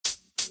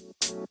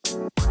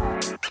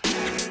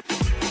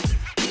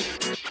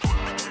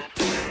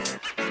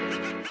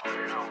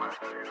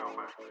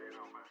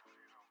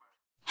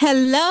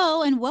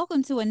Hello, and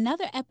welcome to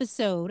another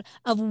episode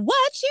of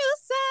What You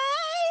Say,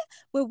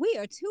 where we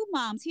are two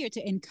moms here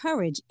to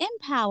encourage,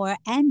 empower,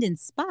 and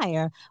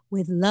inspire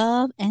with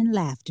love and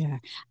laughter.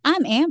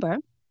 I'm Amber.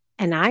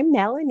 And I'm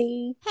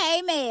Melanie.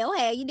 Hey, Mel,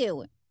 how you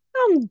doing?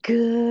 I'm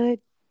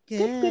good. Good,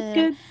 good, Good.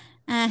 good.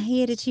 I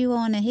hear that you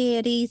on the head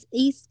of these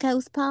East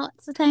Coast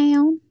parts of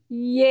town.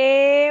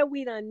 Yeah,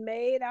 we done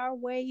made our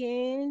way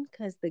in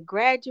because the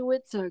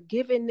graduates are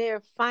giving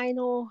their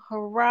final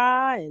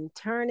hurrah and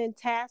turning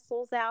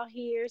tassels out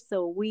here.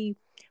 So we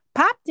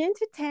popped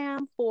into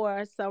town for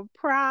a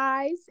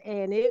surprise,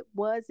 and it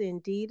was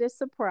indeed a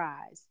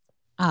surprise.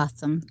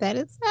 Awesome. That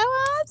is so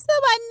awesome.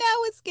 I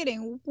know it's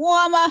getting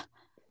warmer.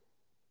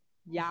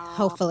 Yeah.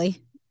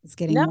 Hopefully, it's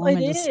getting No, it warmer.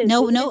 is.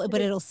 No, It no,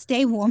 but is. it'll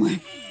stay warmer.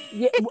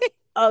 Yeah.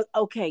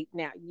 Okay.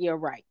 Now you're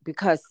right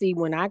because see,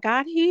 when I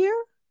got here,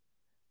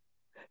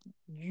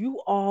 you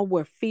all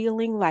were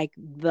feeling like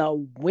the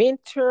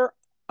winter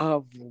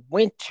of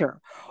winter,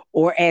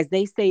 or as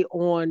they say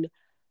on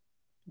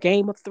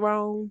Game of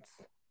Thrones,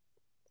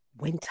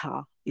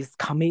 winter is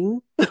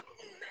coming.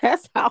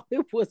 That's how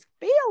it was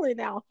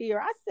feeling out here.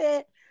 I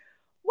said,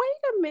 wait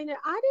a minute,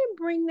 I didn't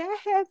bring that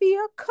heavy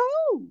a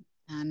coat.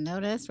 I know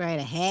that's right.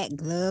 A hat,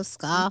 gloves,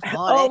 scarf,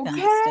 all that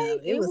kind of stuff. Okay,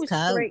 It it was was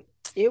cold. straight.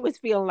 It was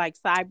feeling like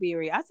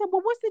Siberia. I said,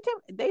 well, what's the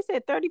temp? They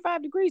said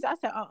 35 degrees. I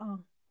said,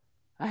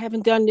 I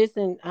haven't done this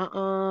in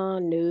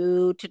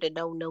no to the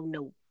no no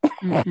no.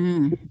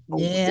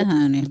 Yeah,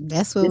 honey.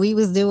 That's what This we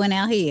was doing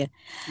out here.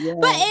 But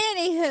yeah.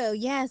 anywho,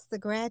 yes, the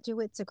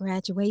graduates are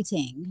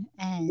graduating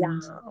and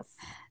Yes.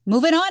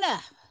 moving on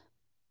up.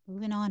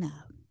 Moving on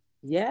up.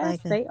 Yes,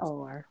 Like they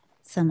are.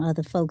 some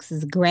other folks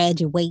is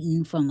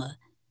graduating from a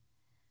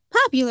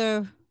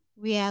popular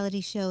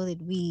reality show that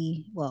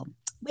well,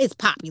 it's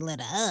popular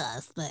to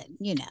us, but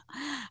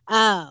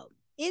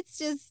it's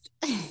just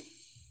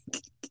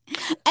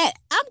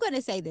I'm going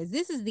to say this.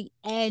 This is the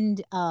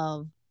end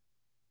of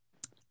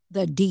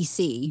the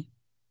DC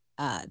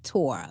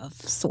tour of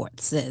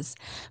sorts, is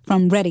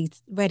from Ready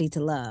to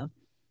Love.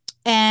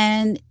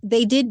 And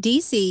they did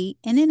DC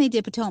and then they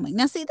did Potomac.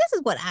 Now, see, this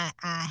is what I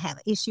have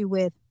an issue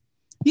with.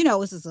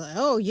 It's just like,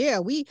 oh yeah,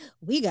 we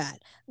got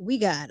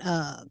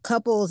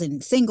couples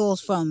and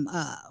singles from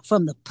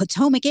the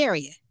Potomac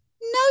area.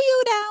 No,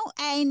 you don't.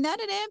 Ain't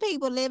none of them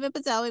people live in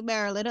Potomac,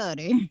 Maryland,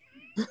 honey.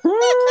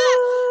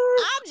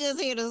 I'm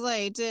just here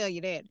to tell you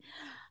that.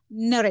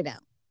 No, they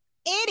don't.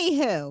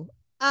 Anywho,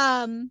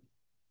 on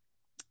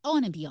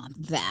and beyond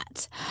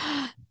that,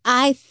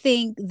 I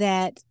think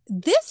that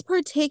this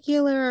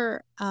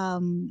particular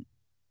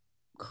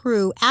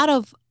crew, out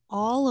of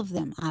all of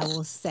them, I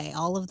will say,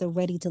 all of the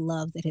Ready to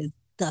Love that has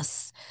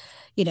thus,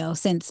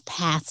 since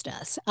passed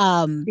us,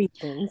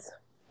 Seasons.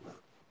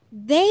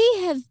 they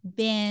have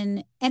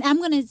been, and I'm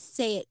going to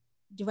say it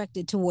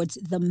directed towards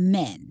the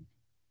men,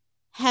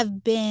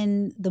 have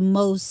been the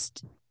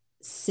most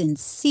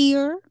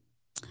sincere,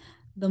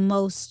 the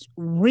most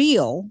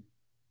real,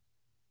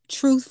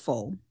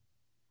 truthful,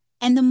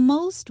 and the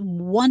most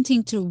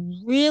wanting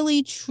to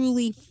really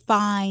truly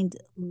find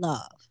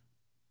love.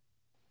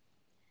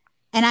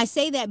 And I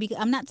say that because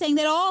I'm not saying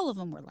that all of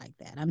them were like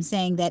that. I'm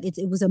saying that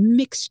it was a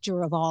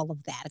mixture of all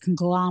of that, a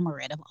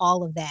conglomerate of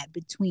all of that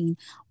between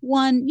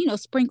one,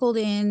 sprinkled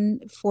in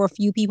for a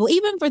few people,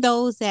 even for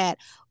those that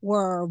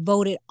were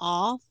voted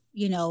off,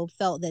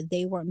 felt that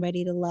they weren't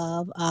ready to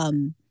love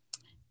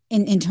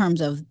in terms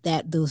of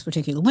those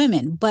particular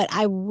women. But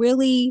I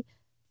really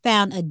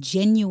found a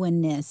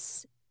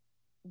genuineness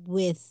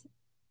with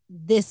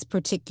this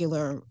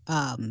particular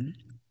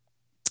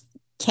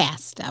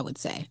cast, I would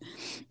say.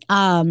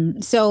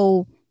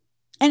 So,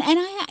 and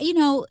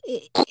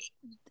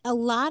a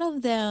lot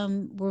of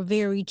them were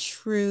very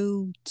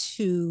true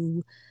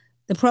to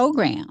the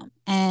program,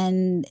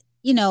 and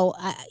you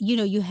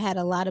had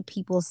a lot of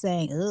people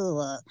saying,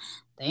 "Oh,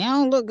 they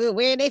don't look good.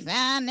 Where they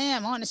find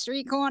them on the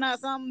street corner or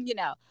something?"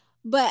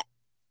 But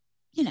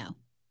you know,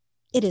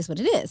 it is what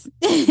it is.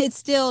 It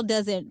still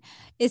doesn't.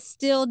 It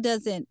still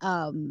doesn't.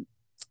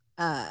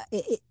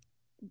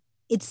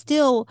 It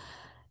still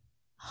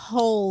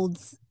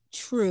holds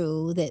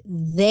true that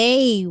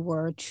they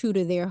were true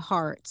to their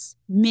hearts,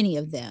 many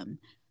of them,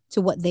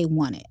 to what they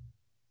wanted.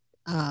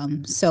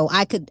 So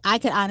I could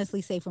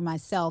honestly say for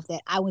myself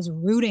that I was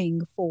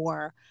rooting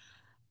for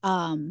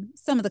some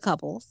of the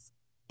couples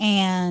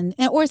and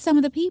or some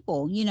of the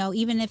people,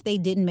 even if they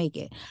didn't make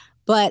it.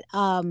 But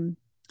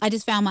I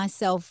just found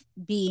myself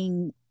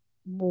being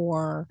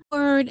more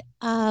word.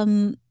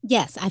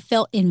 Yes, I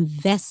felt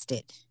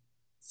invested.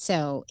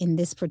 So in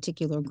this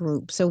particular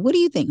group. So what do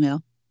you think,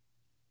 Mel?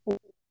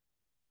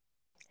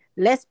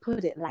 Let's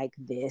put it like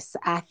this.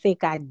 I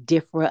think I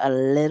differ a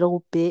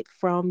little bit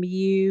from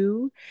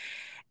you.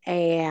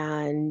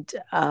 And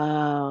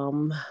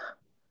I'm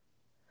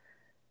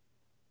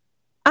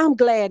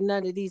glad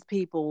none of these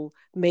people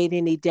made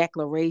any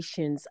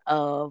declarations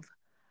of,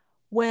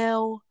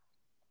 well,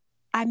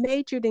 I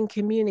majored in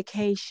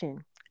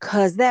communication.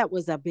 because that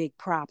was a big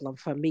problem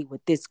for me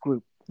with this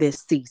group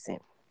this season,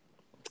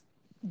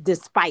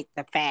 despite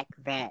the fact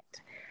that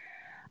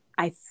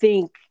I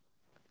think,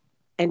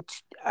 and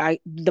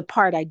the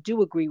part I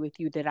do agree with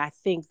you, that I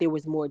think there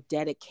was more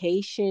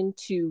dedication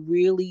to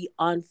really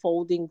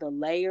unfolding the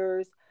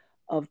layers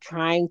of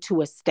trying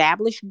to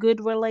establish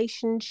good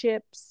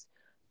relationships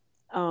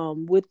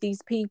with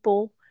these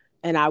people.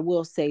 And I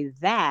will say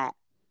that,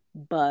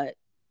 but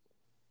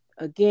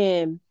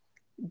again,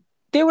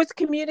 there was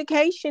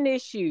communication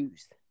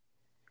issues.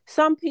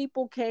 Some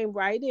people came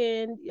right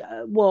in,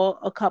 well,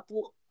 a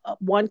couple,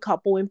 one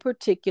couple in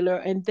particular,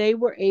 and they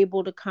were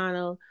able to kind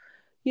of,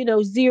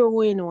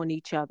 zero in on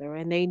each other,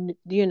 and they,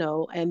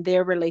 and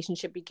their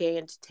relationship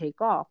began to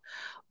take off.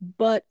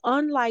 But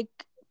unlike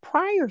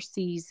prior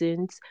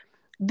seasons,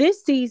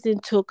 this season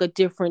took a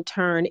different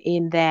turn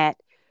in that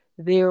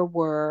there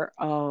were,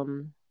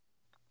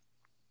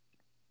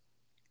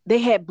 they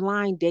had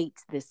blind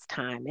dates this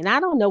time. And I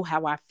don't know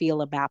how I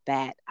feel about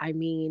that. I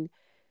mean,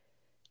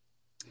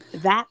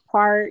 that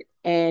part,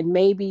 and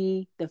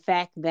maybe the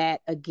fact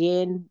that,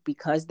 again,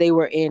 because they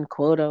were in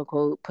quote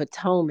unquote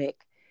Potomac,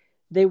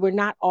 they were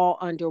not all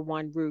under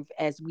one roof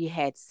as we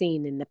had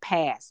seen in the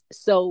past.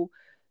 So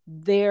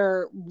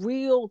their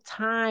real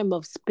time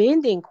of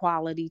spending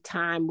quality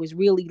time was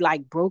really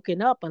like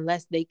broken up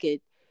unless they could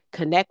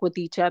connect with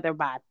each other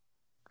by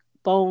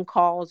phone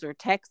calls or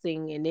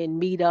texting and then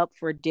meet up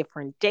for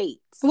different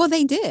dates. Well,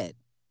 they did.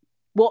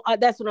 Well,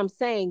 that's what I'm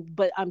saying.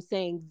 But I'm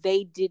saying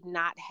they did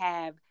not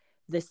have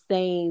the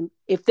same,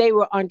 if they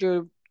were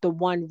under the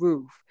one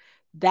roof,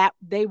 that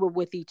they were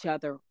with each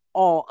other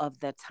all of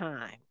the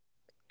time.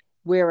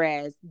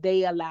 Whereas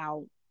they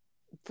allowed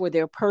for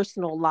their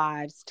personal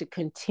lives to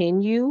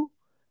continue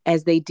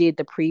as they did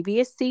the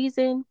previous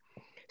season.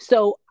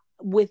 So,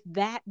 with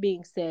that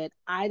being said,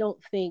 I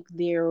don't think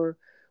there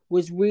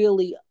was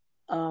really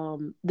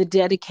the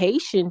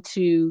dedication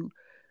to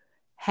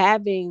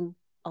having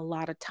a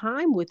lot of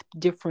time with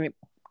different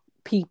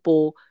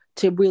people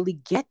to really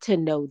get to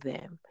know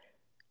them.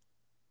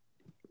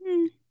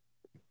 Hmm.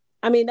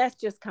 I mean, that's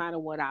just kind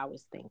of what I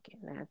was thinking.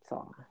 That's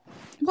all.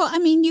 Well, I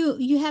mean,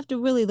 you have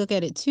to really look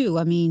at it too.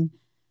 I mean,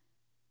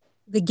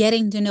 the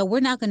getting to know,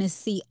 we're not going to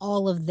see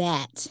all of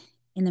that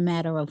in a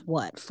matter of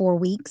what, 4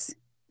 weeks.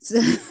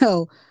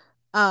 So,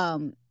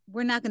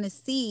 we're not going to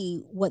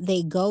see what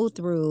they go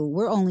through.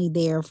 We're only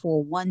there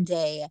for one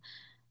day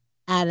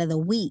out of the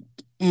week,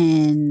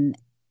 and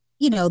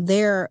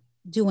they're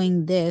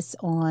doing this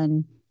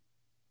on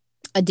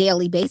a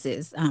daily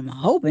basis. I'm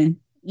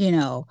hoping,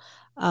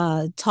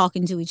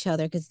 talking to each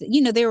other, because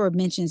there were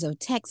mentions of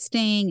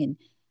texting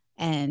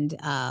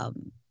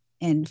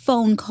and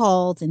phone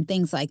calls and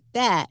things like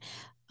that.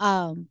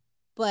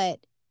 But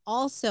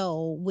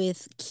also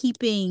with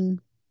keeping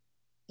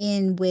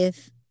in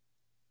with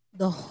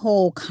the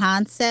whole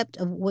concept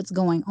of what's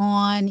going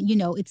on.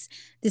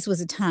 This was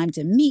a time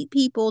to meet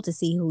people, to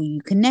see who you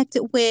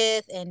connected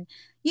with. And,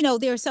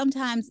 there are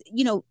sometimes,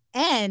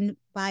 and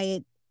by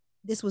it,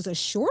 this was a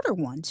shorter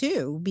one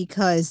too,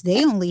 because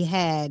they only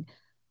had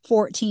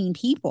 14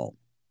 people.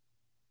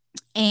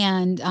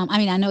 And I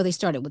mean, I know they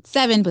started with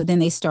 7, but then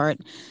they start,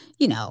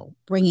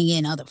 bringing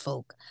in other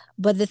folk.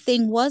 But the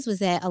thing was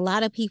that a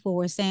lot of people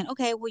were saying,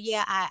 okay, well,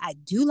 yeah, I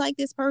do like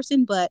this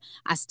person, but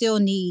I still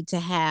need to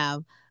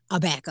have a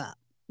backup,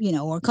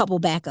 or a couple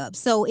backups.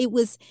 So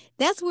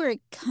that's where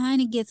it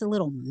kind of gets a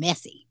little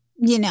messy,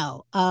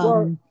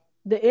 Well,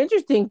 the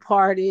interesting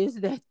part is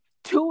that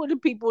two of the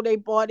people they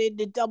brought in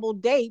to double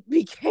date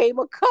became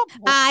a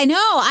couple. I know.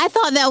 I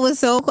thought that was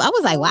so cool. I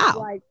was I like, was wow.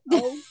 like,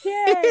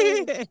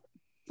 okay.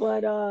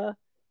 But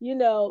you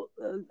know,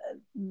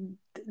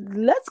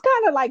 let's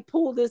kind of like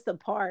pull this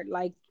apart.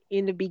 Like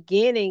in the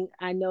beginning,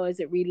 I know as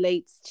it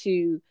relates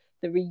to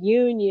the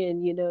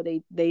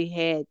reunion, they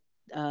had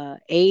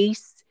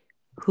Ace,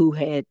 who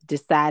had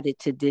decided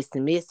to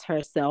dismiss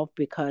herself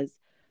because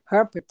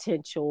her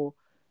potential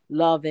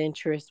love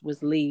interest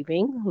was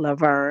leaving,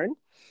 Laverne.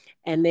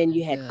 And then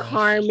you had Gosh.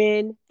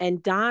 Carmen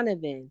and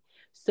Donovan.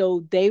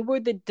 So they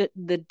were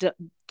the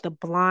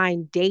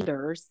blind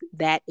daters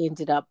that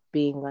ended up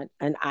being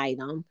an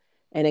item.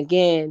 And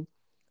again,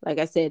 like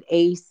I said,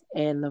 Ace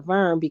and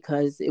Laverne,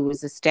 because it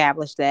was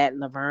established that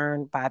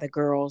Laverne by the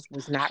girls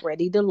was not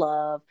ready to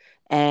love,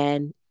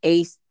 and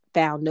Ace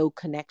found no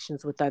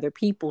connections with other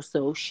people,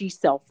 so she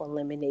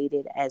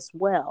self-eliminated as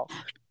well.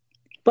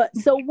 But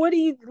so what do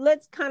you,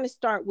 let's kind of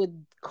start with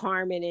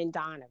Carmen and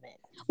Donovan.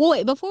 Well,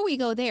 wait, before we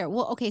go there,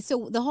 well, okay,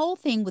 so the whole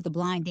thing with the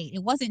blind date,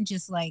 it wasn't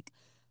just like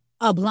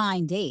a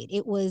blind date.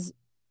 It was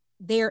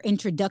their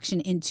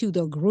introduction into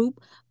the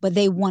group, but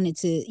they wanted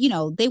to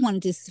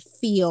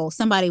feel,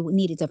 somebody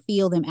needed to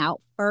feel them out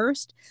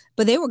first,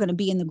 but they were going to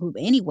be in the group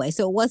anyway.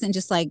 So it wasn't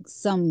just like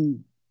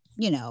some,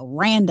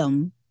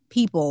 random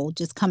people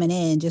just coming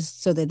in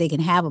just so that they can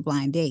have a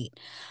blind date.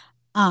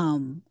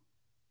 Um,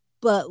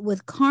 but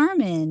with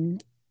Carmen,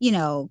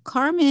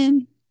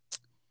 Carmen,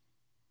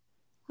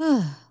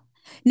 now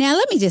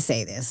let me just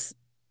say this.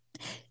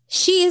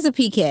 She is a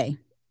PK.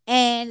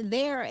 And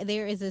there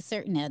is a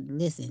certain, now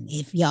listen,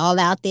 if y'all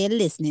out there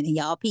listening and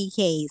y'all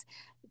PKs,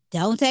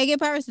 don't take it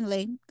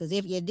personally, because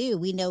if you do,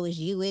 we know it's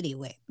you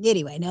anyway.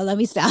 Anyway, no, let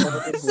me stop.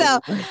 Oh So,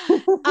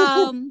 boy.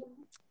 um,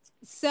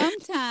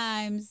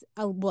 sometimes,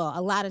 well,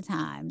 a lot of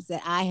times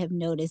that I have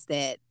noticed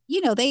that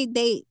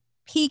they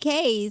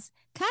PKs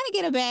kind of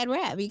get a bad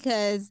rap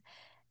because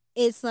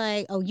it's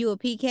like, oh, you a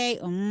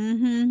PK?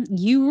 Mm-hmm.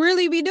 You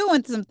really be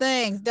doing some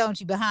things, don't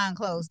you, behind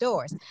closed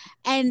doors?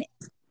 And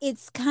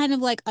it's kind of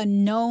like a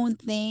known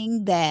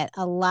thing that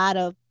a lot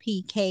of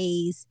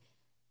PKs,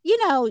 you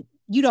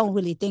don't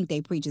really think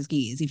they preach as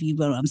kids, if you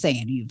know what I'm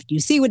saying. You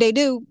see what they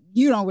do,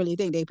 you don't really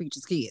think they preach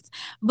as kids.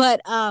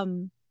 But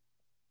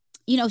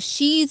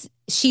she's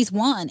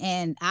one,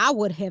 and I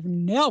would have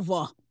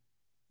never,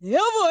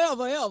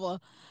 ever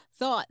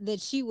thought that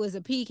she was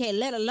a PK,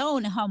 let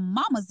alone her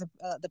mama's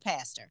the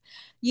pastor.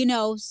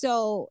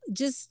 So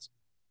just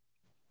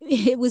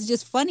it was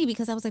just funny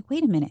because I was like,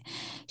 wait a minute,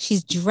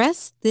 she's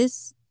dressed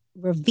this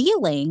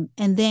revealing,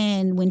 and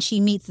then when she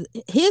meets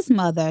his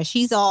mother,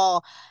 she's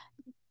all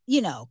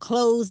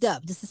closed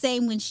up. Just the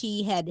same when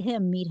she had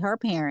him meet her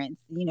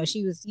parents.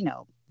 She was,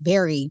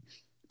 very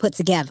put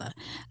together.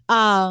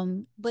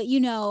 But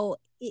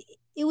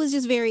it was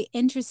just very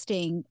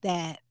interesting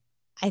that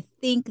I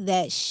think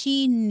that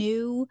she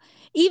knew,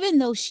 even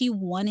though she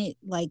wanted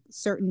like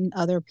certain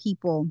other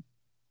people,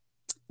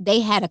 they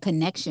had a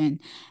connection,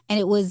 and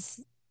it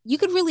was you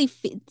could really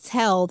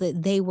tell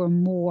that they were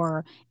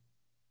more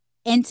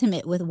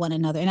intimate with one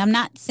another. And I'm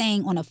not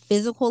saying on a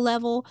physical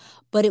level,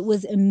 but it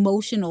was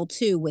emotional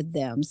too with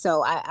them.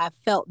 So I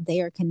felt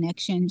their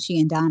connection, she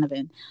and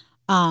Donovan.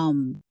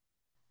 Um,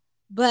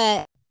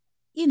 but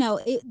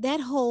that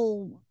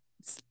whole,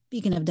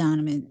 speaking of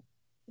Donovan,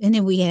 and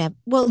then we have,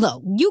 well,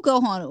 no, you go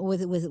on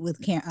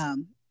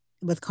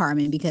with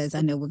Carmen, because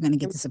I know we're going to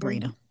get to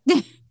Sabrina.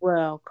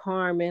 Well,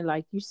 Carmen,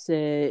 like you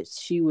said,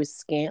 she was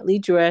scantily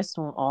dressed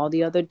on all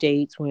the other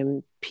dates.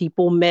 When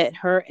people met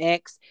her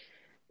ex,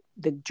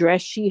 the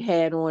dress she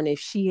had on, if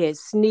she had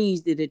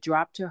sneezed, it had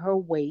dropped to her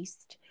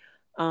waist.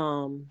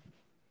 Um,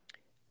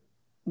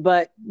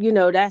 but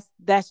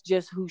that's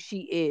just who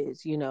she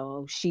is.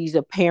 She's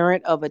a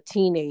parent of a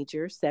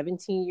teenager,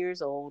 17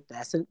 years old.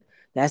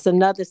 That's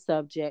another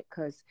subject,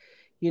 because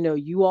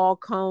you all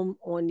come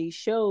on these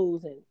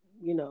shows, and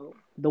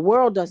the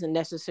world doesn't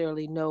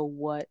necessarily know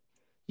what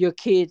your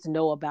kids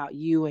know about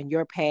you and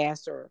your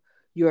past, or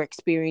your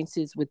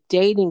experiences with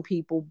dating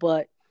people.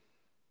 But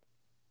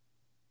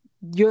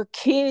your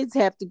kids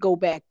have to go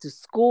back to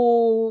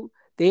school.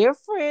 Their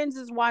friends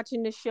is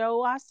watching the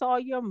show. I saw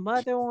your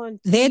mother on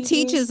Their TV.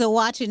 teachers are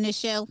watching the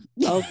show.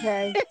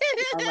 Okay.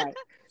 All right.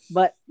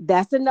 But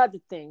that's another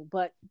thing.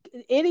 But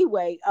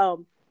anyway,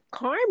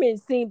 Carmen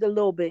seemed a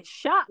little bit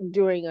shocked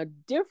during a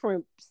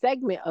different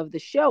segment of the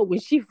show when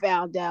she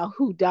found out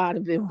who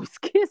Donovan was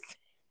kissing.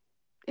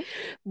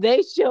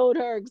 They showed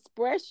her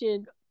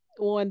expression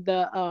on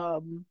the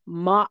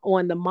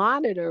on the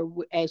monitor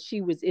as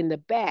she was in the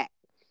back,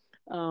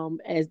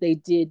 as they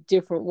did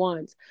different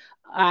ones.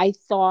 I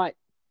thought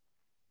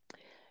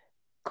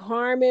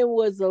Carmen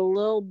was a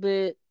little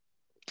bit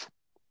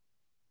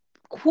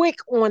quick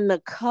on the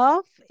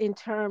cuff in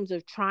terms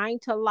of trying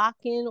to lock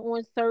in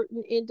on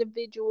certain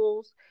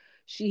individuals.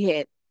 She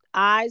had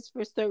eyes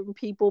for certain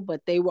people,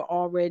 but they were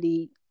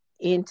already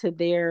into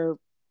their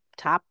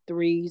top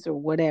threes or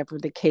whatever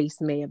the case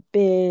may have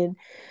been.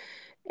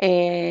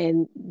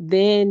 And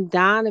then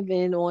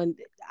Donovan, on,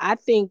 I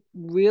think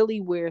really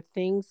where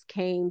things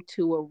came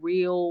to a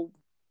real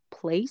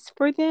place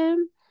for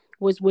them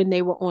was when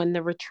they were on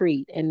the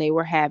retreat and they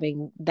were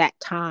having that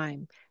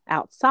time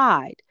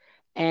outside.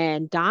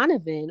 And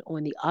Donovan,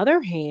 on the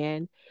other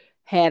hand,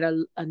 had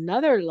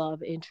another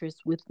love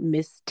interest with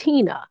Miss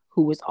Tina,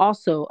 who was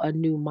also a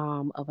new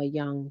mom of a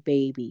young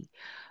baby.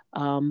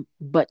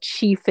 But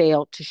she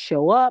failed to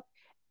show up.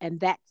 And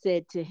that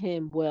said to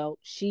him, well,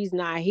 she's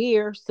not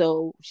here,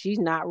 so she's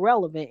not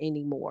relevant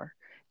anymore.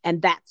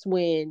 And that's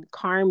when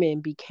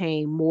Carmen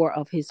became more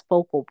of his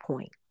focal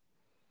point.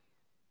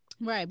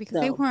 Right,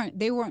 because they So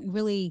weren't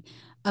really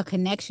a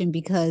connection,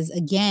 because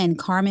again,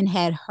 Carmen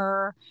had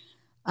her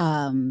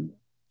um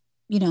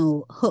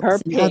her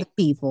hooks in other pick,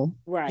 people,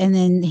 right. and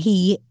then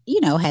he,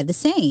 had the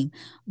same.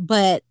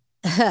 But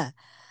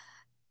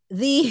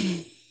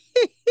the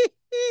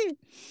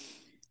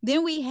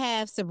then we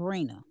have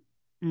Sabrina.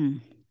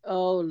 Mm.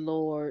 Oh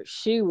Lord,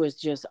 she was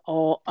just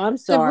all. I'm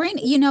sorry.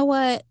 Sabrina, you know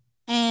what?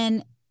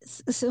 And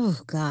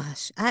oh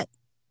gosh, I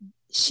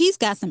she's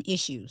got some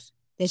issues,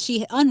 that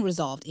she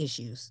unresolved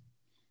issues.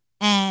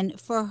 And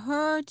for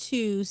her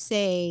to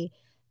say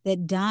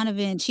that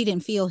Donovan, she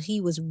didn't feel he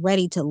was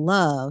ready to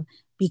love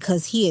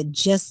because he had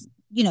just,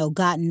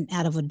 gotten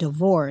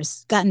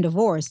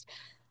divorced,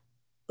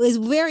 was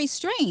very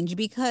strange,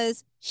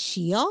 because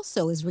she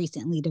also is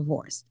recently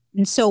divorced.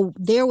 And so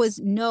there was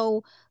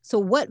no, so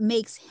what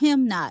makes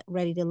him not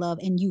ready to love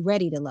and you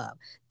ready to love?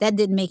 That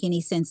didn't make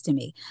any sense to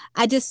me.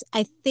 I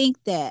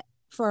think that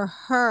for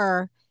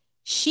her,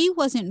 she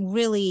wasn't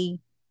really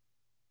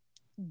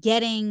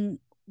getting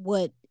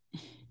what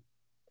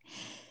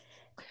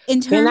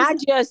in Can terms I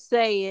just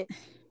say it?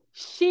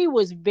 She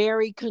was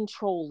very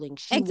controlling.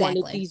 She wanted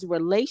exactly. these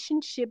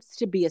relationships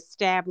to be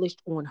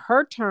established on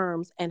her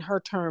terms and her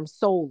terms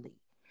solely.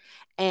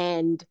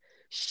 And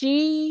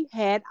she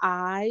had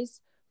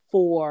eyes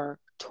for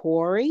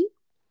Tori,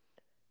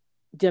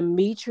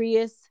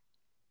 Demetrius,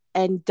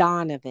 and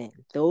Donovan.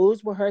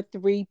 Those were her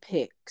three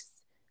picks.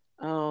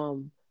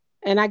 Um,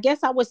 and I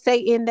guess I would say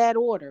in that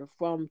order,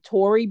 from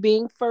Tori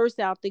being first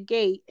out the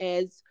gate,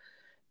 as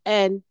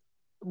and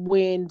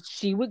when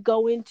she would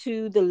go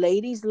into the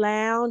ladies'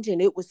 lounge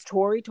and it was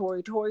Tori,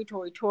 Tori, Tori,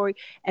 Tori, Tori.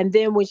 And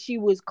then when she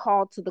was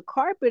called to the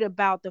carpet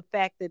about the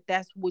fact that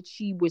that's what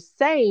she was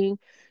saying,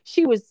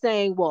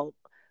 well,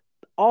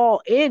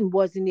 all in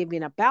wasn't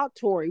even about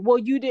Tori. Well,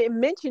 you didn't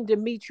mention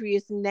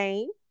Demetrius'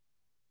 name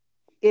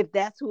if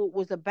that's who it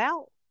was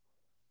about.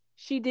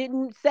 She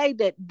didn't say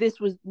that this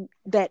was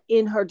that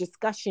in her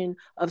discussion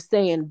of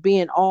saying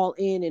being all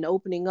in and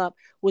opening up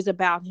was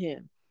about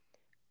him.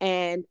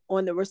 And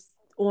on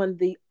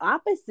the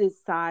opposite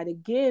side,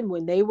 again,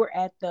 when they were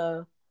at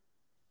the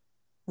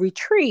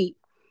retreat,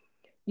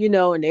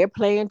 and they're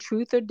playing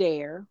truth or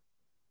dare.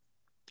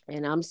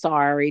 And I'm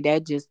sorry,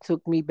 that just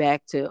took me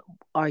back to,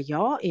 are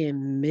y'all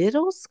in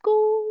middle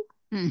school?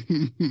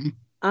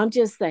 I'm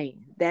just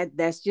saying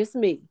that's just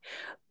me.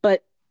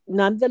 But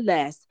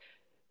nonetheless,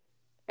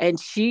 and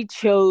she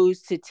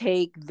chose to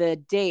take the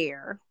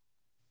dare.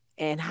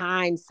 And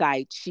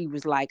hindsight, she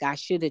was like, I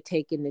should have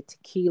taken the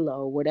tequila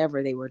or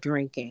whatever they were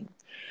drinking.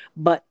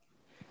 But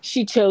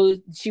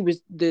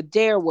the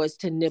dare was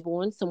to nibble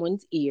on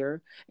someone's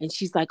ear. And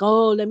she's like,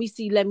 oh, let me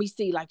see.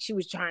 Like she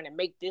was trying to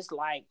make this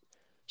like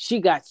she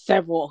got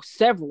several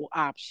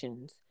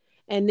options.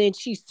 And then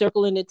she's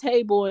circling the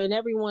table and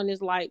everyone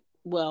is like,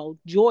 well,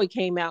 Joy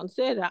came out and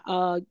said,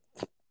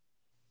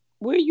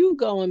 where you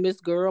going, Miss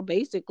Girl?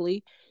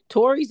 Basically,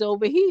 Tori's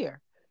over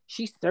here.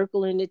 She's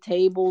circling the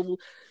table,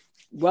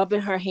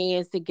 rubbing her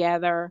hands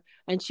together,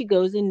 and she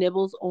goes and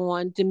nibbles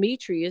on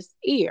Demetrius'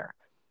 ear.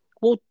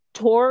 Well,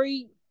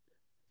 Tori,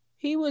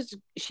 she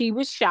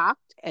was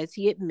shocked, as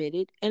he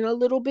admitted, and a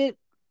little bit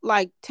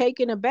like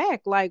taken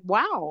aback, like,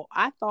 wow,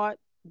 I thought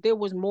there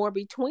was more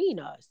between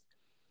us.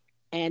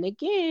 And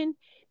again,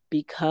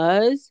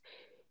 because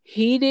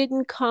he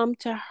didn't come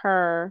to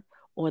her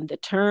on the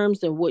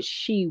terms in which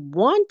she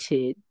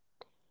wanted,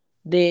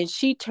 then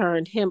she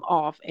turned him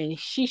off and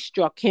she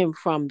struck him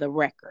from the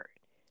record.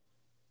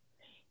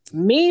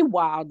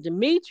 Meanwhile,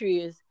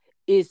 Demetrius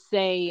is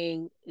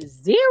saying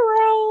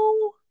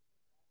zero.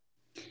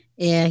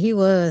 Yeah, he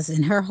was,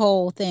 and her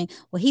whole thing.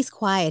 Well, he's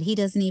quiet. He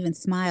doesn't even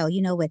smile,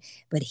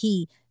 but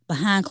he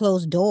behind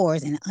closed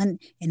doors and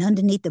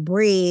underneath the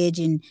bridge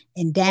and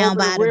down Over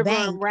the by the river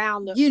and bank.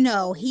 around the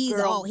girl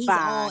He's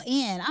all by.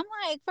 in. I'm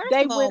like, first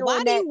They of all, went why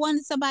on do that. you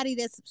want somebody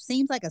that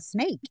seems like a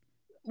snake?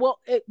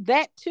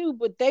 That too,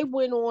 but they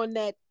went on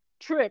that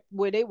trip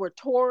where they were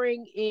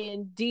touring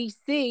in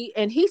DC,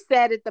 and he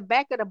sat at the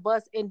back of the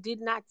bus and did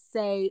not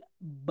say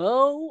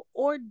bo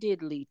or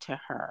diddly to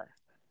her.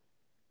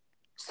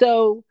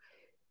 So,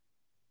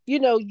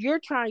 you're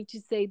trying to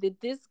say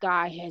that this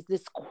guy has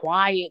this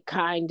quiet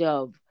kind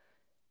of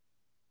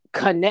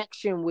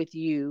connection with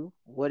you,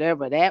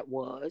 whatever that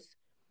was.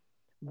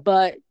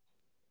 But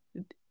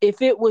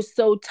if it was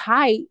so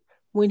tight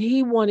when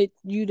he wanted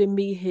you to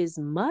meet his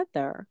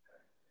mother,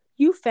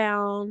 you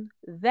found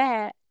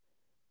that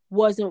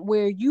wasn't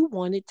where you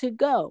wanted to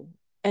go.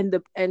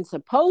 And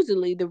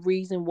supposedly the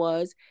reason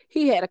was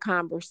he had a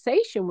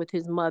conversation with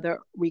his mother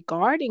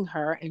regarding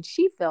her, and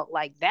she felt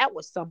like that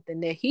was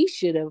something that he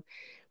should have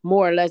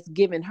more or less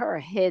given her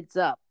a heads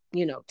up.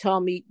 Tell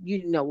me,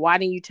 why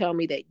didn't you tell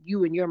me that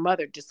you and your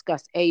mother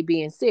discussed A,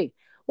 B, and C?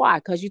 Why?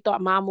 Because you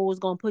thought mama was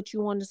going to put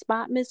you on the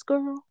spot, Miss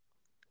Girl?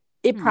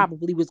 It Hmm.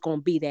 probably was going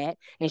to be that.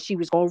 And she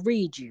was going to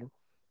read you.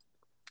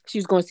 She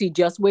was going to see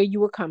just where you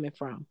were coming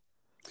from.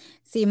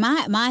 See,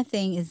 my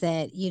thing is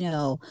that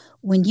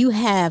when you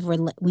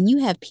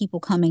have people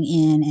coming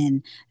in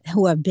and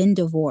who have been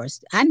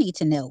divorced, I need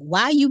to know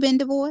why you been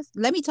divorced.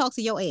 Let me talk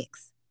to your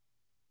ex.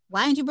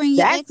 Why didn't you bring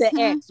your That's ex?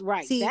 the Huh? X,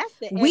 right? See, That's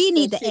the we X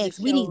need that the should have ex.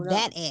 We need shown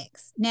that up.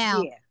 ex.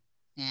 Now, Yeah,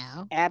 now,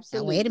 now, wait a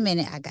absolutely.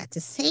 minute. I got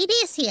to say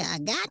this here. I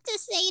got to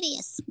say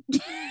this,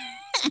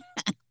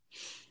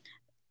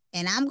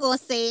 and I'm gonna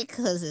say it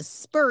because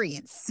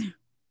experience.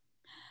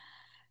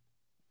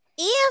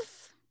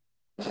 If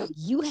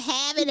you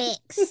have an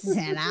ex,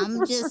 and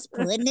I'm just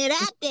putting it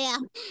out there.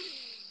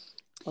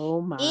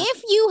 Oh my.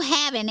 If you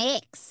have an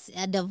ex,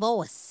 a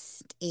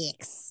divorced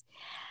ex,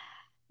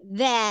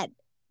 that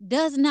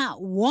does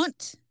not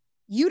want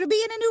you to be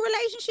in a new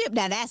relationship,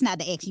 now that's not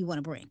the ex you want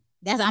to bring.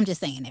 I'm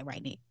just saying that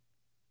right now.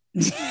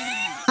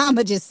 I'm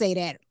gonna just say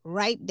that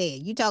right there.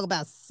 You talk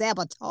about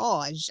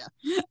sabotage.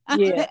 Yeah,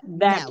 that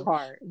No,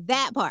 part.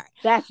 that part.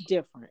 That's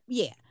different.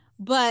 Yeah,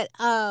 but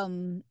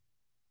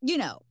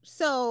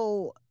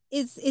so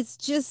it's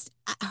just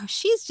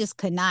she's just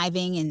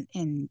conniving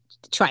and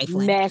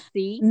trifling,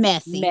 Messy.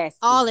 messy, Messy.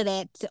 all of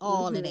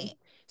Hmm. that.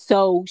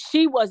 So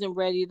she wasn't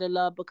ready to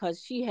love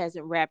because she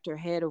hasn't wrapped her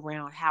head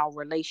around how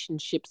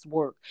relationships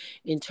work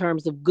in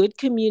terms of good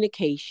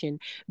communication,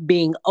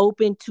 being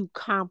open to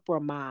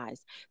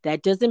compromise.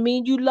 That doesn't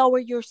mean you lower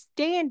your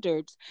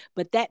standards,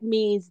 but that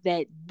means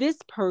that this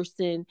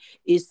person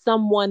is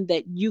someone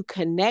that you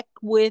connect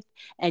with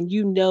and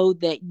you know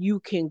that you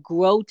can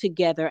grow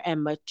together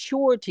and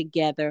mature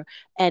together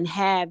and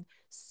have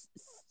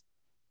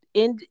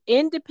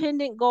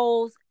independent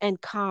goals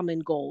and common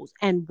goals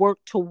and work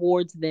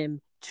towards them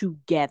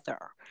together,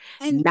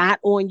 And not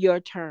on your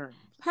terms.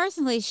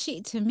 personally,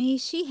 she to me,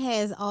 she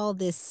has all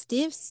this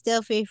stiff,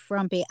 stuffy,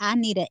 frumpy. I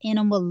need an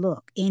animal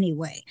look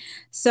anyway.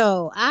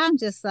 So I'm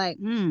just like,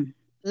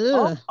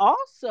 Oh, ugh.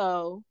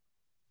 also,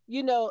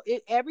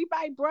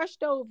 everybody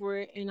brushed over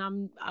it,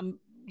 and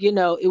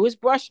it was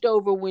brushed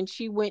over when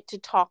she went to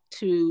talk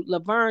to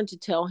Laverne to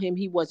tell him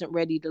he wasn't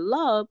ready to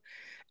love,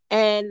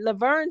 and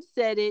Laverne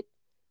said it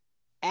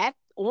at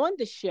on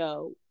the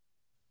show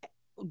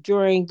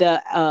during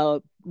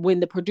the when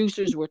the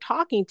producers were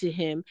talking to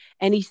him,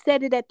 and he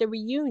said it at the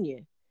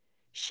reunion.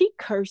 She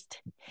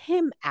cursed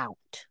him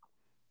out.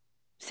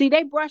 See,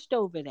 they brushed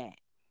over that.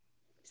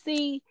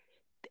 See,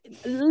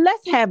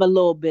 let's have a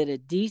little bit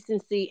of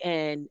decency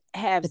and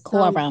have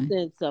some Decorum.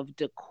 sense of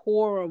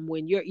decorum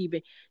when you're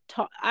even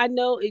talk. I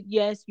know it,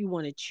 yes, you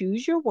want to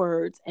choose your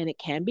words, and it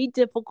can be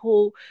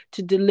difficult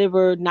to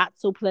deliver not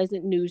so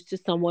pleasant news to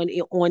someone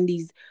on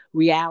these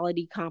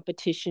reality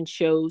competition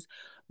shows,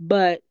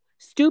 but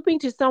stooping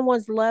to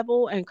someone's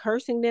level and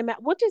cursing them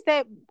out, what does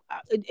that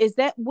is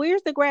that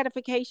where's the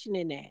gratification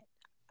in that?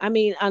 I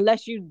mean,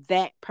 unless you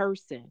that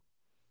person.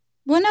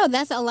 Well, no,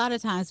 that's a lot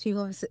of times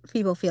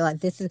people feel like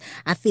this is.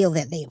 I feel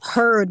that they've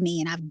heard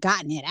me and I've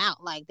gotten it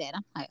out like that.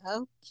 I'm like,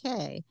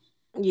 okay.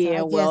 So Yeah,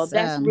 I well, guess,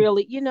 that's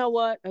really, you know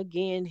what?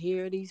 Again,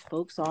 here these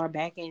folks are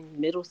back in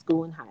middle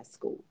school and high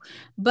school.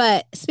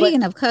 but But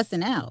speaking of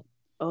cussing out,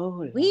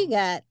 oh we Lord.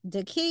 got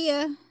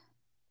Dakia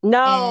and No,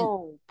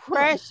 well,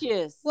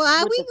 Precious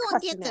well, with we the gonna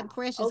get cussing to out.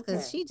 Precious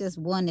because Okay. she just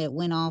one that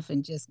went off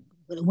and just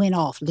went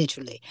off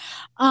literally.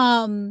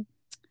 Um,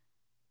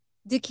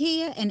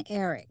 Dakia and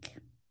Eric.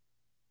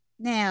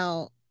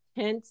 Now,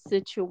 Tense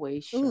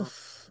situation.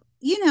 oof,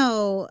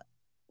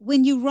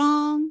 when you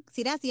wrong,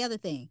 see that's the other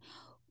thing.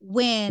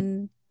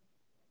 When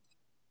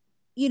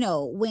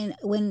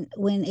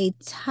when a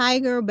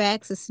tiger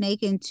backs a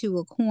snake into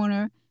a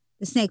corner,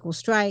 the snake will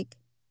strike,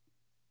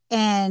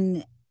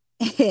 and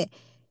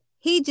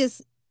he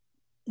just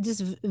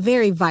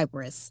very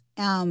viperous,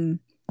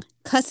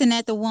 cussing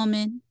at the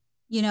woman,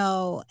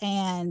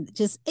 and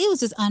just it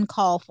was just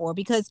uncalled for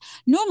because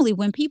normally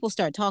when people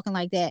start talking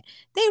like that,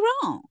 they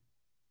wrong.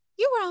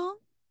 You're wrong.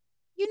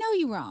 You know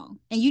you're wrong,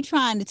 and you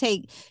trying to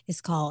take.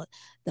 It's called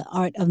the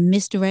art of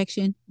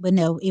misdirection, but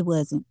no, it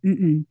wasn't.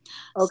 Mm-mm.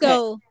 Okay.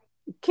 So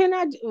Can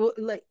I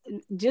like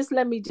just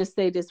let me just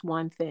say this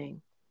one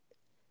thing.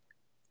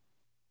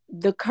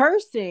 The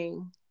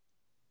cursing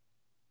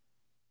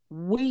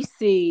we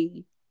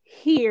see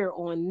here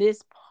on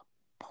this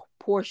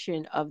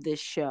portion of this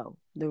show,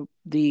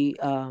 the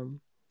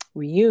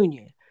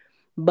reunion.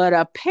 But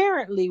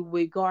apparently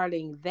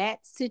regarding that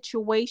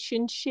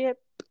situationship,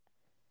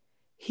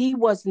 he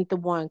wasn't the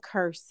one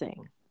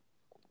cursing.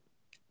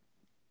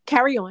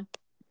 Carry on.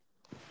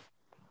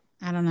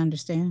 I don't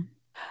understand.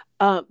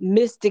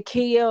 Miss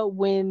Dakia,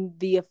 when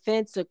the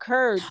offense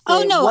occurred, Oh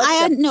said, no,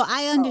 "What the? no,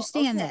 I Oh,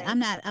 understand that.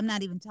 okay, I'm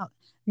not even talking.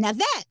 Now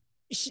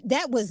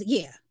that was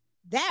yeah.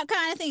 That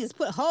kind of thing is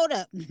put hold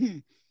up.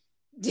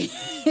 That's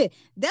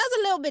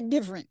a little bit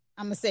different.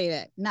 I'm gonna say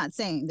that. Not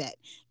saying that.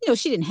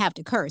 She didn't have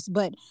to curse,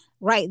 but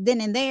right then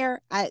and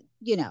there,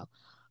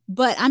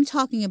 but I'm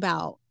talking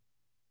about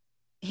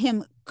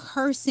him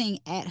cursing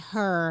at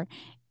her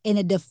in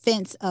a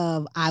defense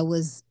of I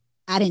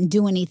didn't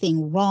do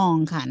anything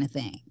wrong kind of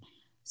thing.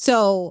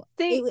 So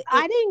See,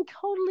 I didn't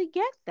totally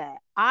get that.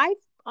 I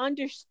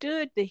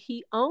understood that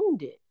he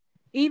owned it,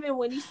 even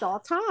when he saw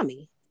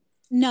Tommy.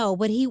 no,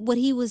 what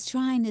he was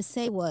trying to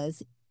say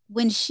was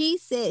when she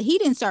said he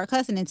didn't start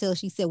cussing until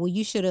she said, "Well,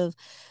 you should have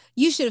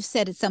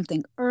said it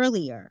something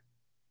earlier."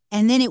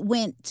 And then it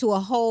went to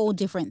a whole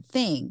different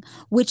thing,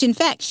 which in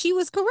fact she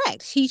was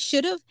correct. She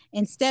should have,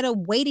 instead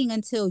of waiting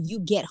until you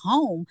get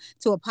home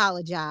to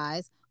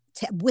apologize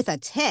with a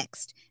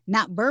text,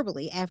 not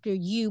verbally, after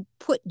you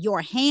put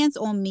your hands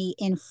on me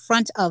in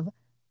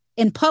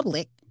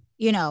public,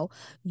 you know,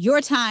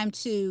 your time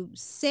to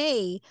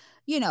say,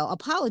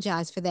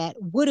 apologize for that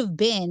would have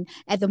been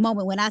at the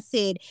moment when I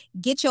said,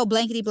 get your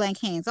blankety blank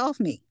hands off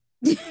me.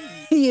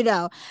 you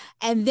know,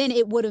 and then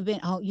it would have been,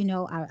 oh,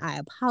 I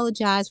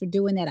apologize for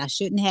doing that. I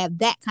shouldn't have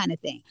that kind of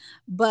thing.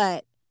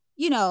 But,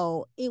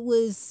 it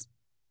was,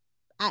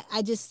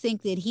 I just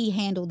think that he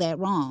handled that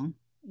wrong,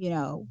 you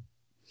know.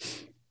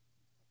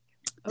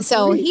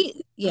 So Agreed.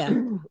 he, yeah.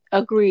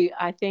 Agreed.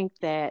 I think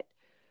that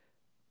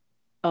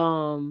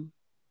um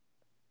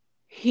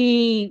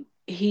he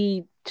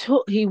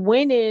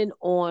went in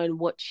on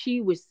what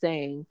she was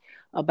saying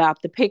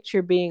about the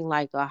picture being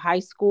like a high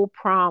school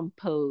prom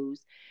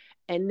pose,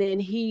 And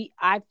then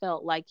I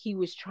felt like he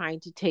was trying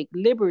to take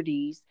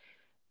liberties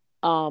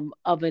of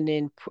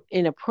an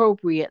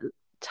inappropriate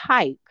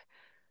type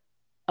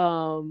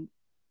um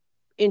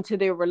into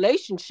their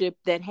relationship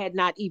that had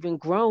not even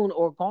grown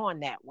or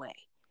gone that way.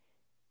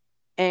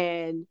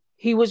 And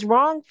he was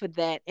wrong for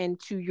that. And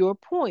to your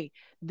point,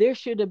 there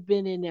should have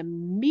been an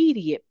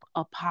immediate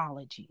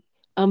apology.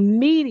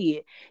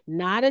 Immediate,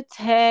 not a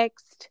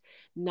text,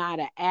 not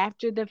a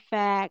after the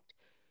fact.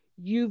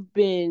 You've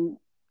been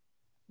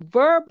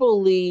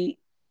verbally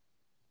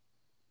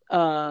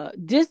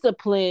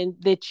disciplined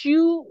that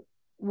you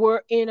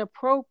were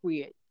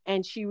inappropriate.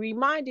 And she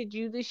reminded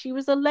you that she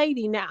was a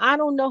lady. Now, I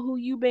don't know who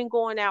you've been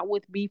going out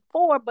with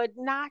before, but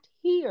not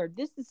here.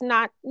 This is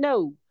not,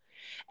 no.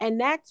 And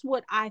that's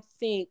what I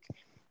think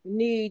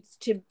needs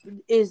to,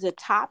 is a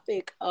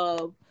topic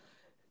of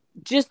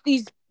just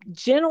these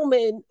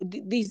gentlemen,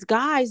 these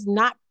guys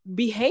not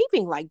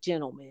behaving like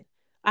gentlemen.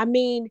 I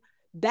mean,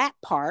 that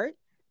part.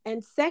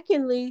 And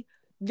secondly,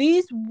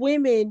 these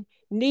women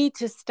need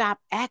to stop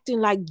acting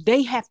like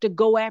they have to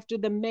go after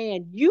the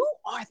man. You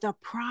are the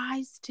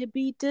prize to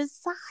be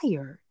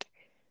desired.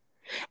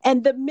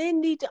 And the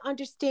men need to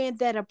understand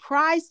that a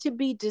prize to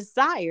be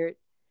desired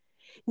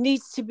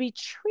needs to be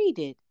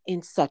treated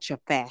in such a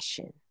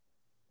fashion.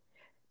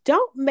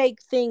 Don't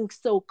make things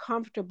so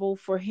comfortable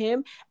for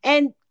him,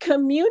 and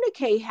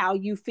communicate how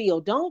you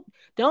feel. Don't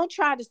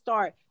try to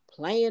start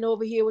playing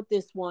over here with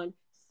this one,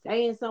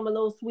 saying something a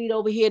little sweet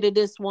over here to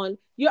this one.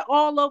 You're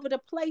all over the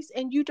place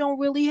and you don't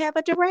really have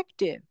a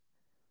directive.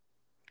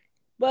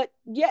 But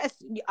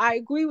yes, I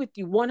agree with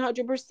you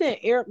 100%.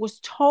 Eric was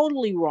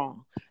totally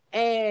wrong.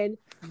 And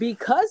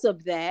because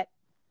of that,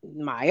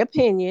 my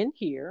opinion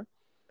here,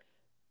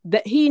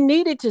 that he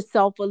needed to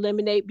self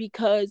eliminate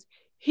because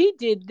he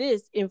did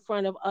this in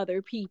front of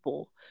other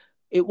people.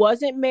 It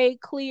wasn't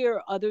made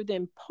clear, other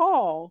than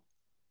Paul,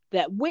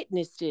 that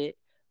witnessed it,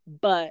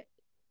 but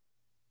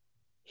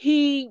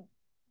he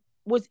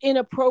was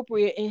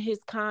inappropriate in his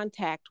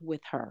contact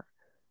with her.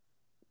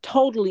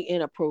 Totally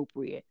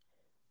inappropriate.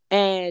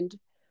 And,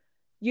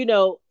 you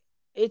know,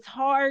 it's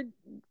hard.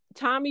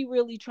 Tommy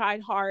really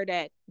tried hard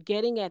at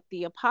getting at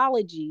the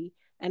apology,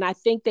 and I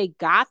think they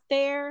got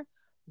there,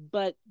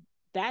 but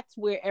that's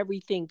where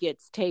everything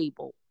gets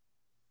tabled.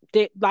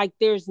 Like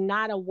there's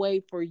not a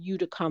way for you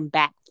to come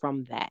back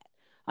from that.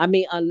 I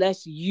mean,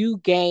 unless you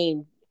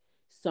gain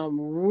some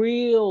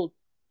real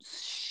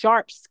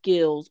sharp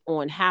skills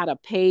on how to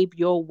pave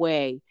your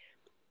way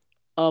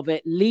of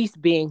at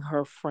least being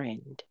her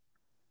friend.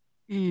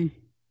 Mm.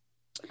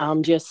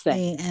 I'm just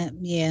saying.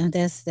 Yeah,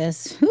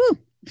 that's whew.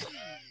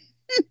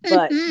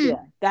 But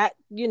yeah, that,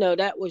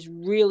 that was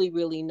really,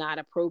 really not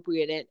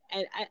appropriate.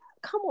 And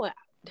come on,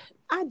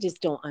 I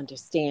just don't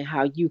understand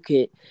how you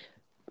could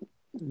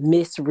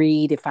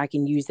misread, if I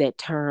can use that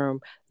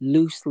term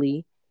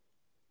loosely,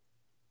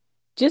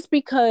 just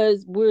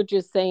because we're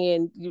just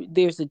saying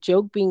there's a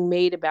joke being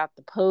made about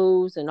the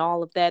pose and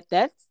all of that.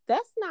 That's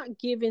not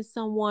giving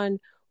someone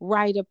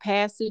rite of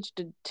passage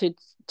to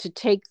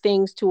take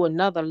things to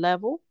another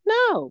level.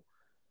 No,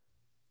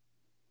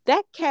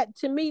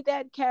 to me,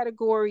 that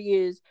category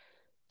is,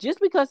 just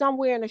because I'm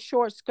wearing a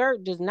short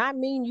skirt does not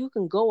mean you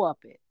can go up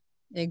it.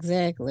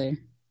 Exactly.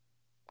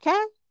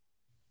 Okay.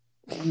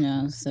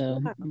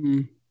 So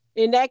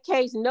In that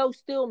case, no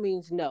still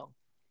means no.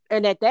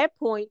 And at that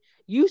point,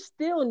 you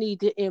still need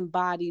to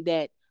embody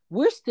that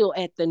we're still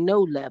at the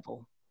no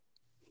level.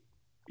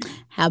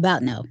 how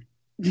about no?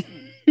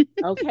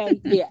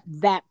 Okay. Yeah,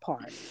 that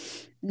part.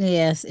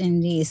 Yes,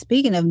 indeed.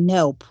 Speaking of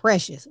no,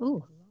 Precious.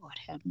 Oh, Lord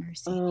have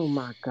mercy. Oh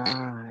my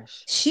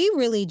gosh. She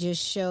really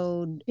just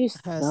showed She's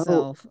so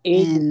herself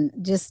ignorant.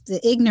 and just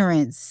the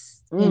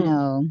ignorance,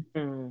 Mm,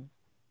 mm.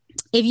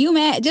 If you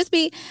mad, just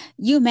be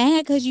you mad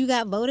because you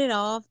got voted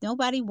off.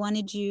 Nobody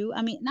wanted you.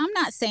 I mean, I'm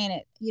not saying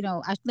it.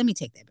 Let me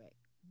take that back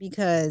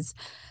because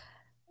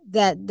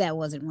that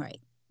wasn't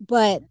right.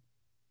 But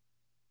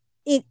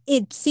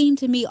it seemed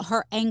to me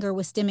her anger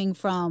was stemming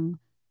from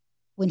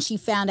when she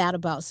found out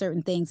about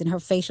certain things, and her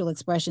facial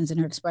expressions and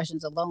her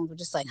expressions alone were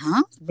just like,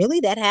 huh? Really?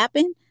 That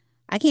happened?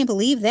 I can't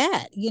believe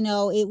that.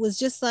 It was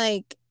just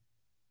like,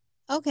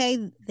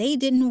 okay, they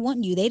didn't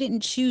want you. They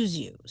didn't choose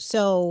you.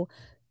 So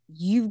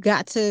you've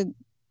got to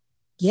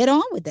get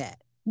on with that.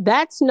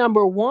 That's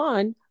number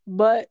one.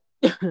 But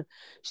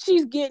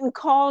she's getting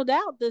called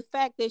out. The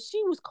fact that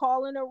she was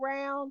calling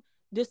around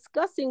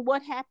discussing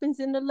what happens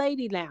in the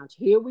lady lounge.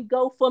 Here we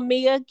go for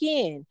me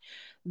again.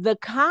 The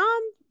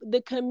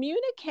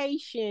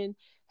communication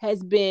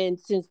has been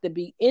since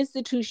the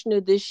institution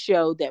of this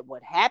show that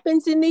what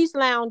happens in these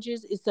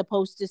lounges is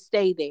supposed to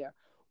stay there.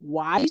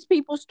 Why these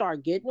people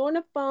start getting on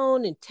the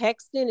phone and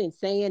texting and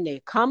saying they're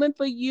coming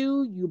for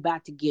you, you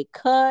about to get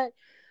cut.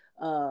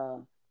 Uh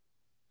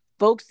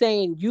Folks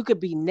saying you could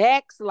be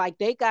next, like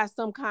they got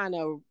some kind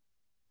of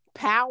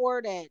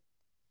power that,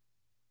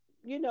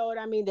 you know what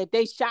I mean, that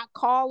they shot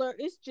caller.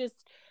 It's just,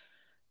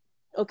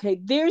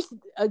 okay, there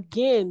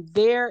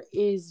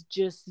is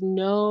just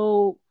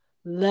no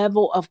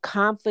level of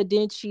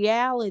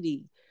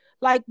confidentiality.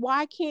 Like,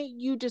 why can't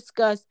you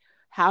discuss,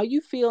 how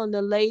you feel in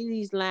the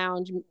ladies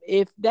lounge.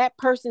 If that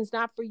person's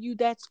not for you,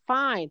 that's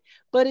fine,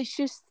 but it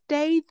should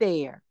stay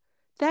there.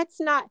 That's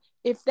not,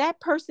 if that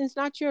person's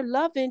not your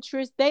love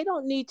interest, they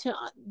don't need to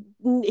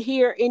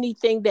hear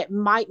anything that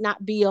might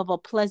not be of a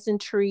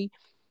pleasantry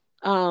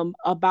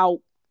about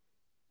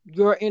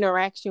your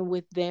interaction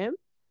with them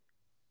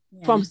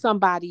Yeah. from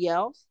somebody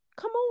else.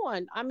 Come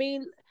on. I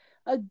mean,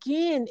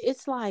 again,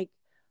 it's like,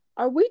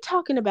 are we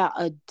talking about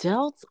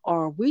adults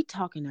or are we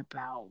talking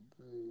about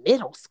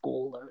middle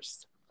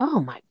schoolers?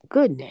 Oh my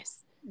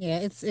goodness. Yeah,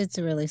 it's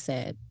really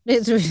sad.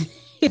 It's really,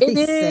 It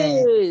really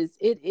sad. is.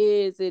 It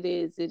is. It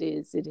is. It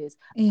is. It is.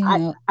 You I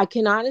know, I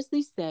can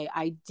honestly say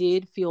I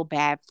did feel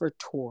bad for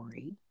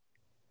Tori.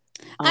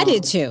 I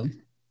did Um, too.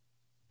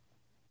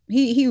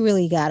 He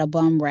really got a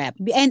bum rap.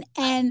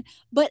 And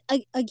but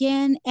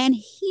again, and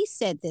he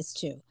said this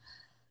too.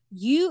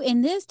 You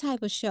in this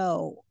type of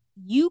show,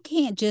 you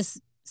can't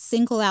just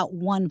single out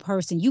one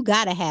person. You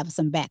got to have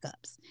some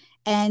backups.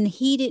 And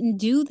he didn't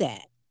do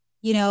that.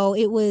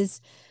 It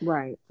was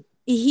right.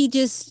 he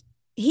just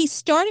he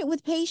started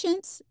with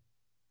Patience,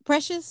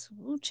 Precious.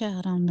 Oh, child,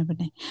 I don't remember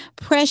the name.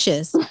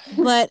 Precious,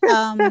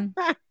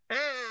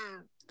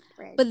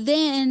 but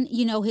then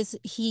his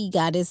he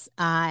got his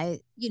eye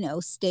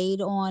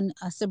stayed on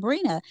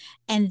Sabrina,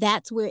 and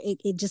that's where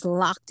it just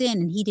locked in,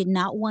 and he did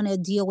not want to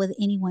deal with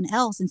anyone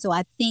else. And so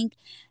I think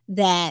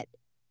that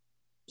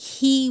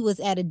he was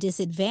at a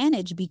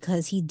disadvantage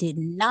because he did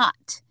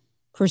not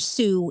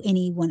pursue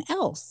anyone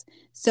else.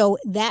 So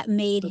that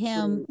made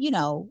him,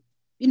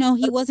 Agreed.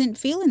 he wasn't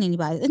feeling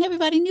anybody, and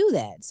everybody knew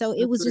that. So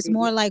it was just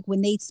more Agreed. like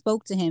when they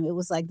spoke to him, it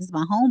was like, this is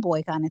my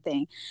homeboy kind of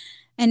thing.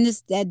 And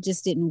that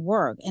just didn't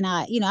work. And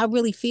I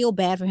really feel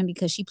bad for him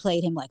because she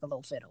played him like a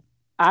little fiddle.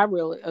 I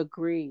really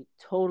agree.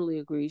 Totally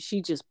agree.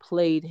 She just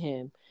played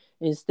him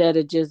instead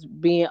of just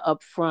being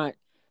upfront.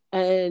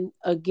 And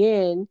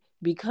again,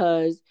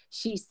 because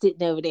she's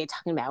sitting over there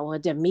talking about, well,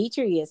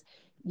 Demetrius,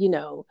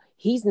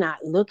 he's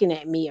not looking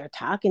at me or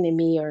talking to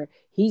me, or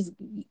he's,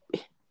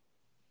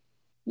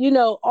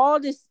 all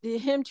this,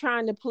 him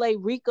trying to play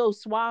Rico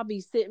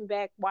Suave, sitting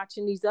back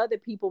watching these other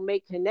people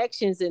make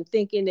connections and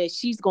thinking that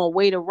she's going to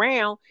wait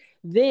around.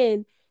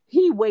 Then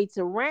he waits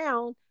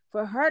around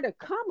for her to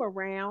come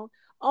around,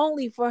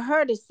 only for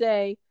her to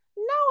say,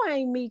 no, I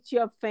ain't meet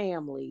your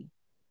family.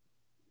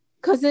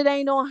 Because it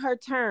ain't on her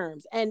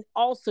terms. And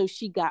also,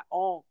 she got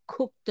all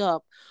cooked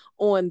up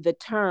on the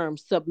term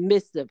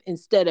submissive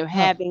instead of Oh,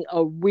 having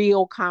a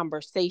real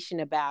conversation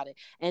about it.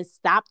 And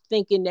stop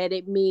thinking that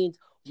it means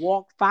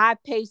walk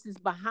 5 paces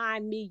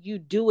behind me. You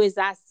do as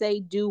I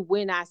say, do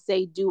when I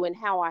say, do, and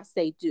how I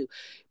say, do.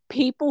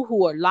 People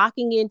who are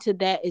locking into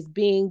that as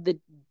being the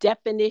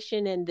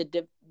definition and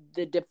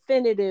the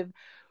definitive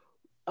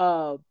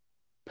uh,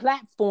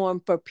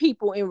 platform for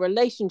people in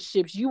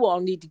relationships, you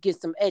all need to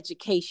get some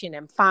education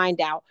and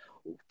find out,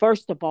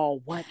 first of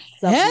all, what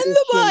and the submission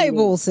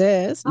Bible means.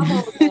 says. Come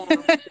on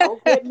now.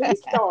 Don't get me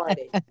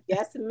started.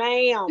 Yes,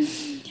 ma'am.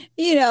 And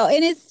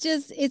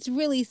it's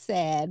really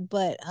sad,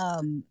 but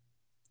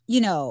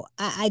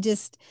I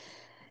just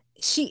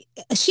she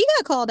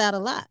got called out a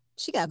lot.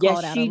 She got Yes,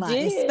 called out a she lot,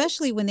 did.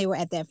 especially when they were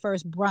at that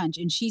first brunch,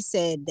 and she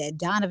said that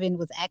Donovan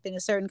was acting a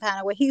certain kind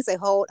of way. He said,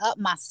 "Hold up,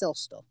 my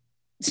sister."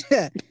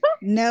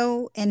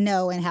 No, and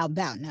how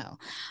about no?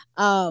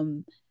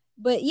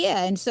 But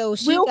yeah, and so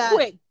she Real got.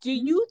 quick, do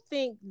you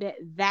think that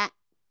that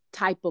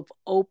type of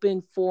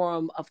open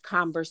forum of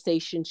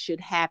conversation should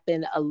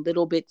happen a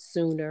little bit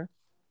sooner?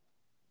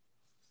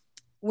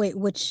 Wait,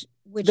 which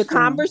The forum?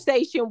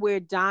 conversation where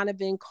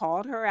Donovan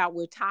called her out,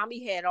 where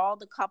Tommy had all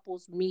the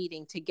couples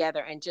meeting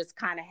together and just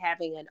kind of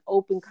having an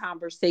open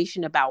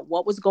conversation about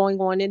what was going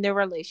on in their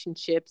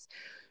relationships,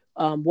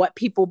 what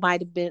people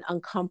might have been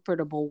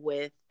uncomfortable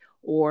with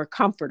or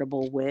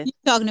comfortable with. You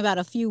talking about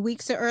a few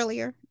weeks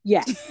earlier?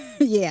 Yes.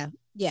 Yeah,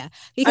 yeah. I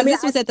Because mean,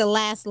 this was at the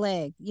last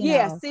leg.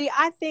 yeah, see,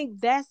 I think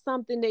that's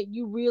something that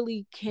you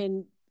really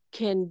can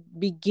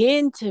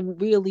begin to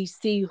really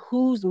see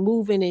who's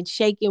moving and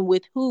shaking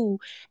with who,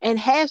 and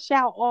hash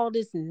out all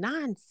this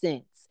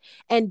nonsense.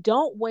 And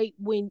don't wait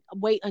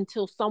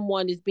until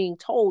someone is being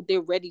told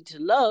they're ready to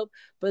love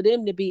for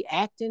them to be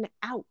acting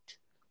out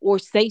or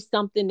say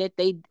something that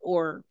they,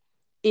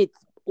 it's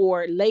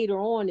or later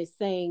on is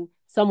saying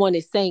someone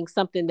is saying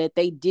something that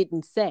they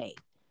didn't say.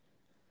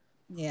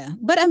 Yeah.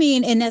 But I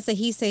mean, and that's a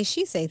he say,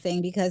 she say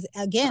thing because,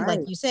 again, like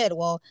Right. you said,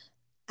 well,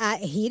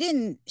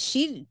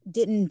 she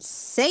didn't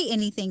say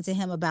anything to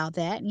him about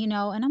that, and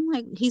I'm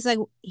like,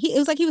 it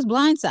was like he was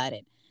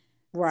blindsided.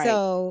 Right.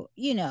 So,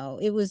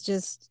 it was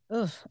just,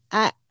 ugh,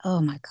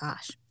 oh my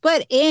gosh.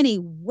 But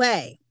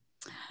anyway,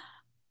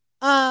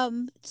 to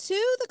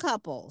the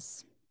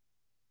couples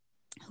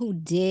who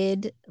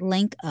did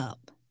link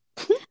up,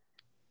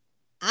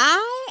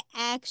 I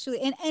actually,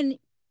 and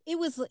it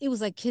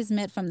was like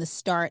kismet from the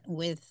start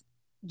with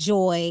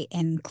Joy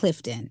and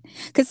Clifton.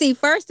 Cause see,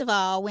 first of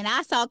all, when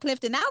I saw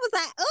Clifton, I was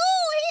like,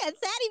 "Oh, he a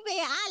Sadie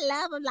bear. I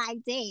love him like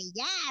that.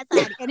 Yes,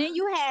 honey." And then and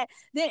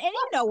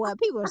you know what?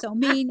 People are so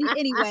mean.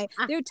 Anyway,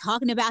 they're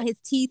talking about his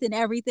teeth and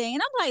everything,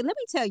 and I'm like, "Let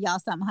me tell y'all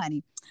something,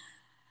 honey.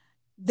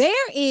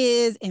 There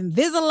is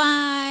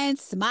Invisalign,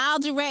 Smile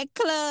Direct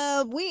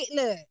Club. We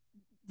look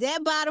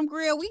that bottom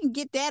grill. We can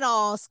get that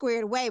all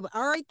squared away, but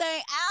everything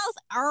else.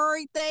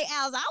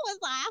 I was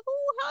like, "Who?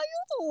 How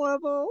you doing,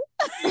 boo?"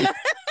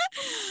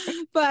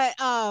 But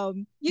But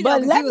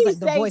because he let was me like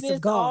the say voice of this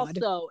God.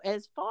 also,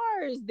 as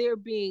far as there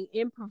being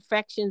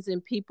imperfections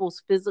in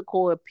people's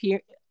physical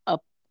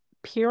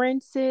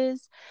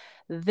appearances,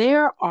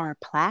 there are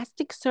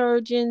plastic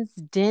surgeons,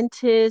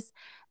 dentists,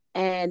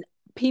 and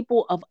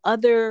people of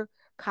other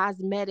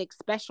cosmetic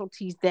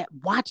specialties that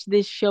watch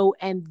this show,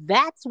 and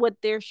that's what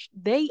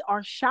they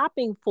are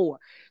shopping for.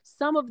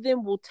 Some of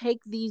them will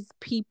take these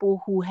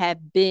people who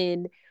have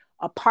been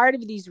a part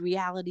of these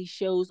reality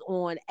shows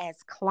on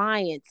as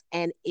clients,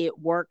 and it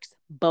works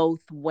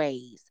both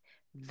ways.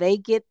 They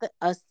get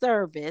a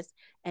service,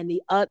 and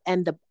the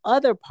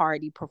other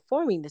party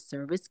performing the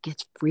service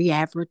gets free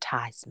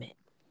advertisement.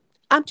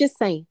 I'm just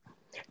saying.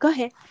 Go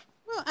ahead.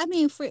 Well, I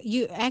mean, for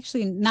you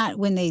actually not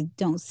when they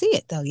don't see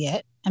it though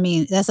yet. I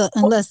mean,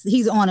 unless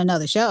he's on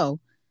another show.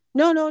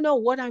 No, no, no.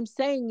 What I'm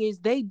saying is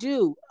they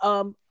do.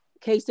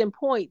 Case in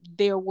point,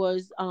 there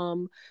was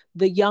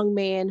the young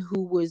man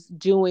who was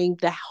doing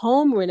the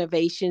home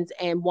renovations,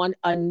 and one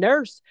a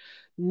nurse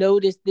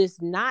noticed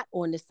this knot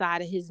on the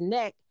side of his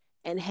neck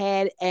and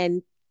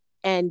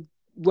and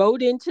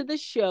wrote into the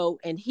show,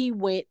 and he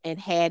went and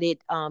had it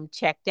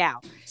checked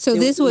out. So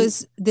There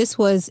was this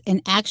was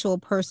an actual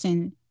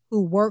person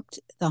who worked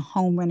the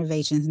home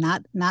renovations,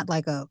 not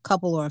like a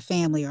couple or a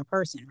family or a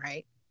person,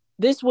 right?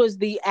 this was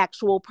the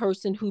actual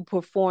person who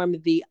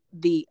performed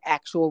the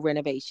actual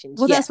renovations.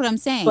 Well, that's Yes. what I'm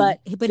saying. But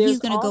But he's there's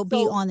going to go be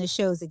also, on the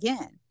shows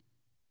again.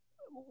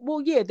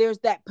 well, yeah, there's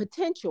that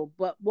potential.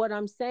 But what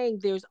I'm saying,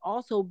 there's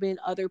also been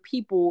other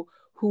people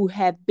who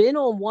have been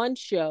on one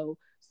show,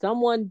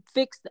 someone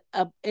fixed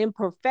a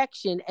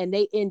imperfection, and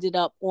they ended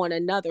up on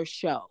another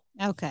show,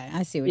 Okay,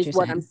 I see what is you're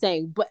what I'm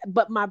saying. saying.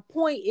 But my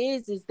point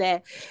is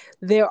that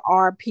there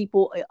are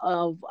people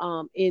of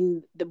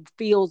in the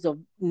fields of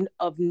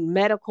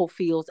medical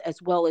fields,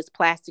 as well as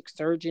plastic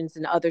surgeons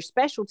and other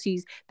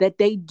specialties, that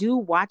they do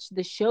watch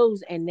the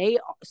shows, and they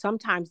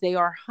sometimes they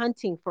are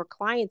hunting for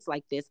clients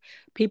like this.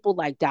 People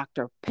like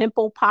Dr.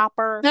 Pimple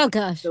Popper, Oh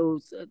gosh.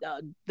 those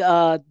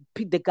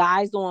the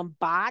guys on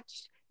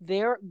Botch,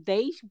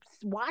 they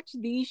watch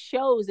these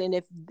shows, and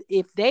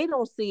if they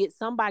don't see it,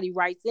 somebody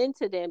writes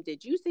into them,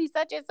 did you see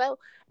such and so?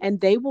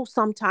 And they will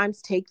sometimes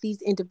take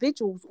these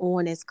individuals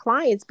on as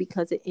clients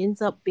because it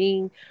ends up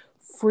being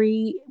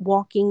free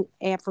walking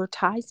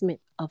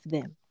advertisement of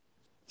them.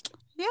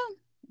 Yeah.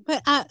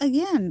 But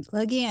again,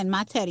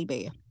 my teddy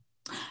bear.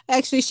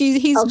 Actually,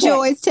 he's Okay,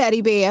 Joy's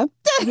teddy bear.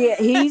 yeah,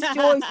 he's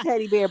Joy's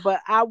teddy bear, but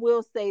I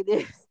will say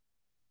this.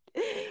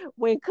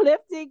 When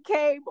Clifton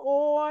came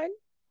on,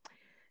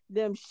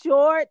 them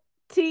short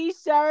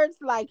t-shirts,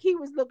 like he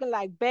was looking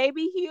like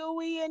baby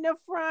Huey in the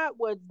front,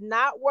 was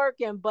not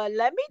working. But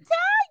let me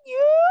tell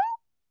you,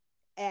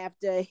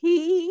 after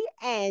he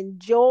and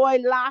Joy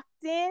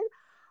locked in,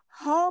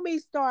 homie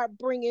start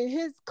bringing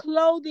his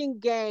clothing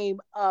game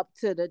up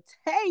to the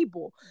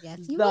table. Yes,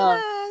 he The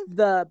was.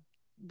 the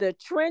the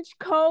trench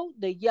coat,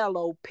 the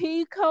yellow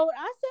pea coat.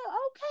 I said,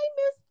 okay,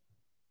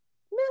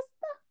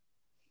 Mister,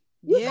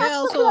 you got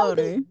Yeah, the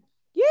clothing. sorry.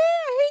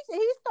 Yeah,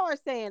 he started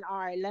saying, all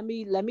right, let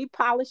me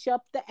polish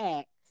up the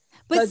act.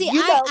 But Cause see, he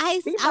I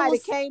might have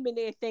was came in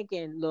there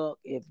thinking, look,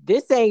 if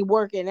this ain't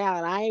working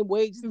out, I ain't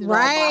wasting all my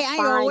right. I ain't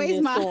gonna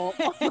waste fineness my.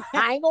 on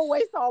I ain't gonna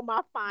waste all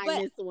my But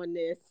fineness on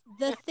this.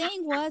 the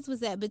thing was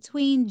that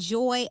between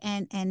Joy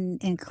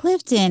and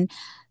Clifton,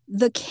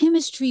 the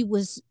chemistry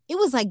was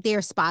like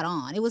they're spot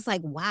on. It was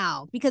like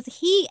wow because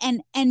he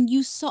and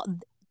you saw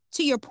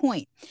to your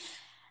point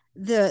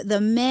the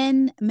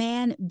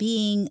man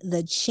being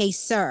the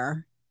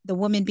chaser, the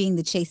woman being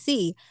the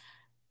chasee.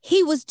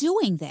 He was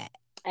doing that.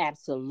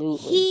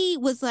 Absolutely. He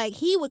was like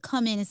he would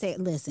come in and say,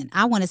 listen,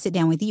 I want to sit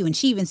down with you, and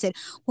she even said,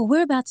 well,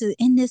 we're about to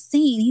end this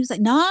scene. He was like,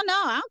 no,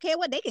 I don't care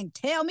what they can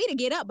tell me to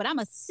get up, but I'm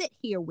gonna sit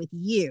here with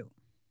you,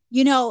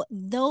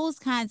 those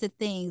kinds of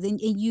things. And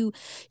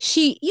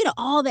she,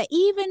 all that,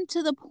 even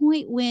to the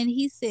point when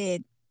he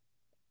said,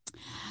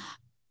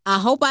 I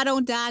hope I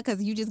don't die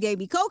because you just gave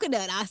me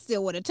coconut, I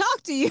still want to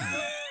talk to you.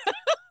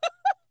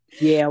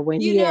 Yeah, when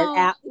you he had know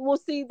out, well,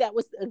 see, that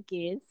was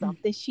again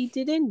something she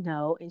didn't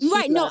know, and she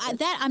Right. No, loved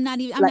him. I'm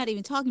Like not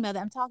even talking about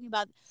that. I'm talking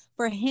about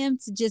for him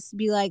to just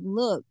be like,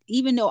 look,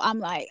 even though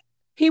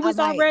he I was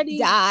might already,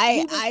 die,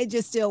 he was, I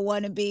just still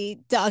want to be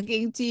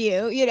talking to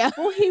you.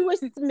 well, he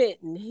was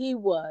smitten. He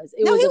was.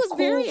 It No, was he a was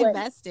very cool way.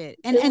 invested. It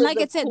And was like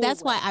a I said, cool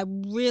that's why way. I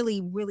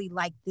really, really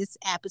like this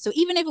episode.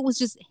 Even if it was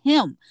just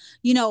him,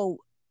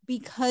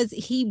 because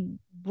he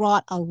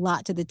brought a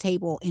lot to the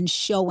table in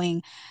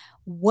showing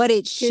what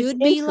it His should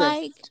be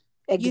like, interest.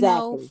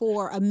 Exactly.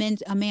 for a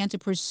man to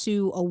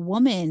pursue a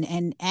woman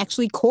and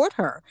actually court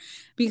her.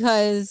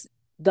 Because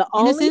The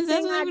in a only sense,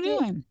 that's thing what they I were did,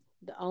 doing.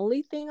 the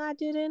only thing I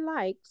didn't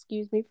like,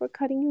 excuse me for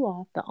cutting you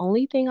off. The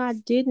only thing I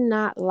did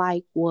not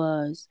like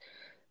was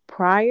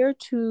prior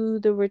to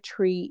the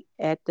retreat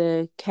at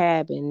the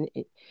cabin,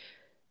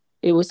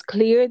 It was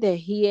clear that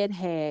he had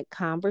had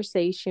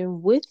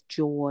conversation with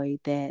Joy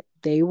that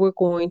they were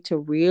going to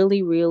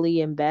really, really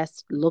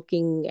invest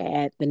looking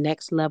at the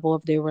next level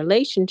of their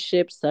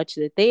relationship, such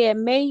that they had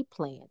made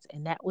plans,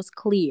 and that was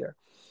clear.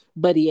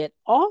 But he had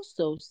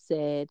also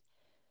said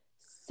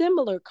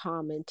similar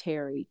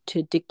commentary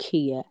to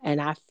Dakia,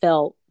 and I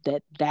felt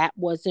that that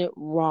wasn't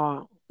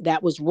wrong.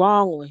 That was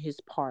wrong on his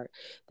part.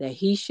 That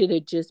he should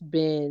have just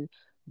been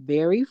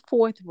very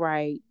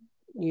forthright.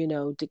 You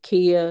know,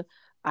 Dakia,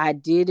 I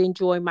did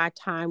enjoy my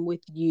time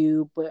with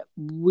you, but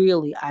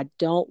really, I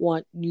don't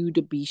want you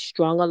to be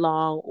strung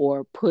along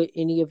or put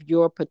any of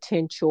your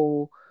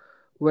potential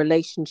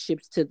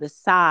relationships to the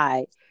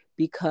side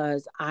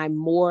because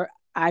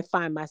I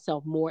find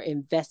myself more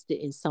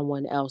invested in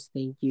someone else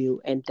than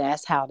you. And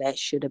that's how that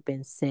should have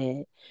been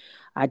said.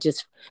 I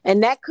just,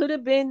 and that could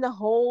have been the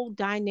whole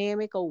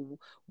dynamic of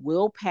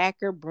Will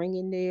Packer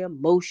bringing the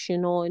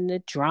emotional and the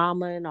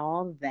drama and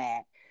all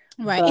that.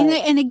 Right. But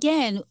And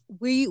again,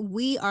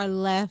 we are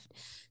left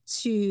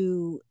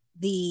to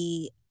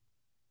the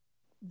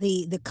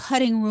the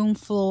cutting room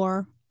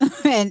floor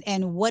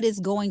and what is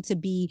going to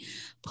be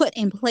put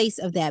in place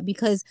of that,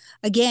 because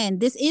again,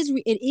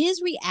 it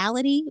is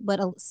reality, but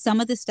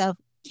some of the stuff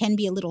can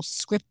be a little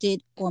scripted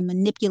or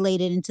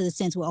manipulated into the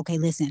sense where, okay,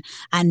 listen,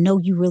 I know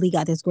you really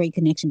got this great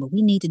connection, but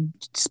we need to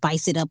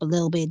spice it up a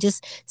little bit.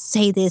 Just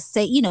say this,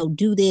 say,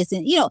 do this,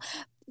 and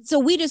so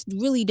we just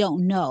really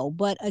don't know.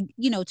 But to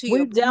your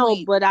we don't.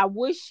 point, But I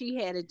wish she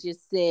had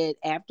just said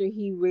after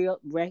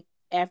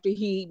after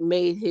he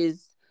made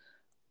his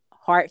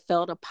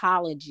heartfelt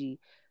apology,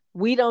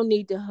 we don't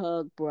need to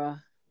hug,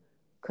 bruh,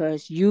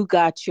 because you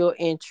got your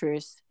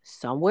interest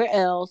somewhere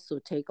else. So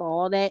take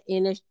all that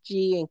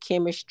energy and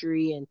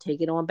chemistry and take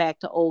it on back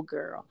to old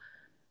girl.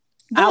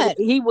 but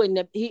I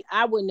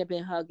wouldn't have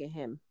been hugging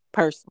him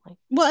personally.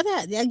 well,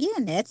 that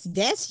again,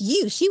 that's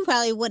you. She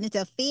probably wanted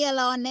to feel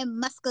on them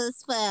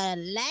muscles for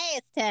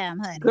last time,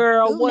 honey.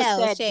 Girl, Who what's knows,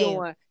 that Chef?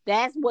 doing?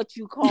 That's what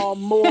you call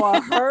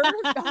more hurt,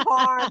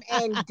 harm,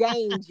 and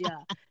danger.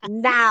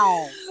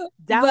 Now,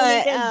 don't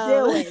But even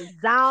do it.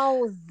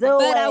 Don't do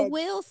but I it.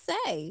 will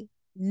say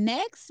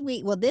next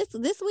week. Well, this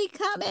week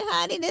coming,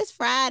 honey, this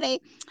Friday,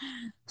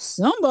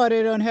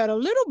 somebody done had a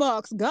little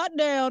box got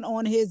down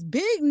on his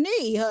big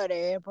knee,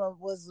 honey, and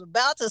was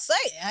about to say,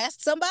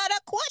 ask somebody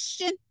a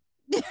question.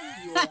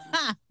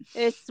 Yeah.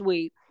 It's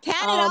sweet. Count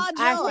it all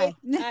I hate,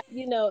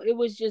 joy. it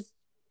was just,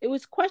 it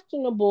was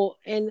questionable.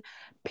 And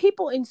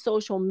people in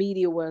social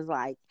media was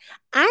like,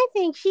 I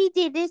think she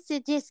did this to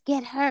just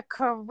get her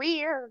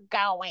career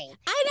going.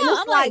 I And know.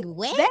 it's I'm like, like,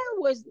 what?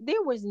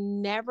 there was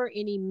never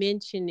any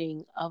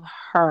mentioning of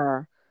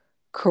her Her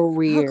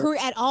career career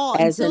at all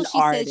as until an she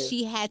said artist.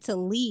 she had to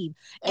leave.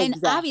 And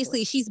Exactly.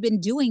 obviously she's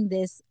been doing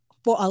this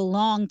for a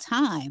long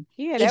time.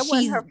 Yeah, If that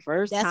wasn't she's her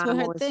first That's what time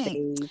her on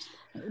thing. stage.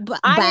 But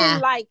I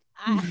didn't bye. like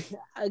I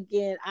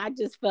again, I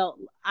just felt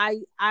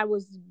I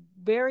was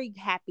very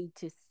happy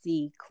to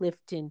see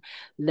Clifton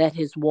let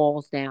his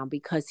walls down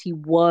because he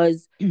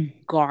was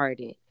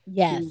guarded. He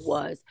Yes.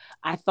 was.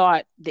 I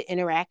thought the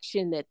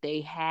interaction that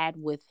they had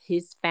with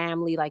his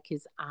family, like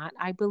his aunt,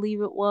 I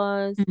believe it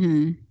was,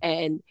 Hmm.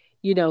 and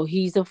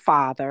he's a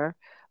father.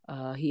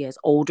 He has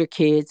older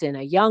kids and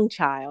a young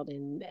child,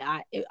 and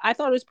I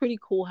thought it was pretty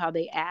cool how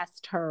they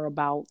asked her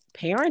about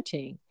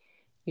parenting,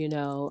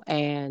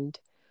 and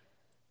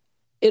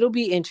it'll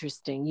be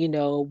interesting.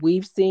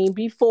 We've seen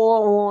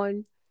before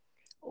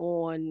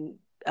on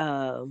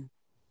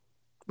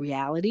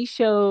reality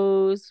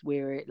shows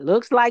where it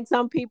looks like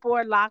some people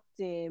are locked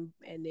in,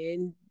 and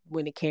then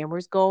when the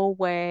cameras go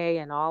away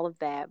and all of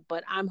that.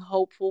 But I'm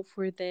hopeful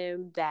for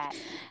them that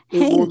it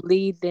will Hey,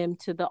 lead them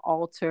to the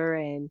altar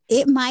and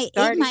it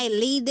starting. might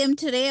lead them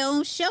to their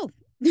own show.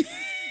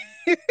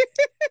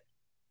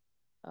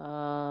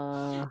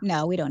 Uh,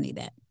 No, we don't need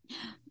that.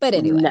 But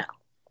anyway, no,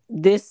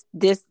 this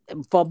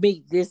for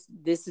me, this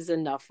is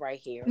enough right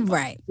here. But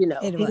right.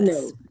 It he was.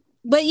 knows.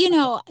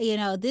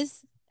 But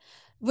this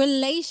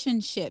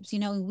relationships,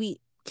 we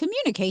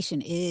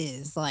communication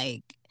is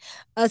like,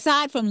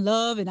 aside from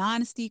love and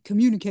honesty,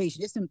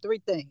 communication. It's them three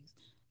things.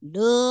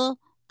 Love,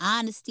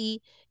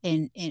 honesty,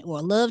 and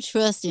or love,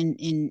 trust,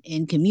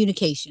 and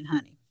communication,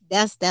 honey.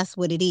 That's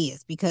what it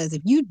is. Because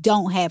if you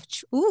don't have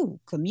true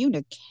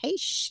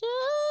communication,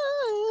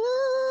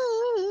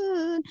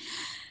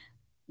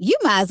 you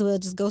might as well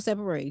just go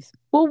separate ways.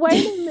 Well,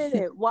 wait a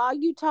minute. While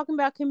you talking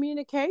about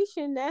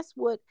communication, that's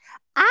what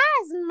I's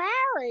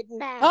married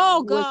now.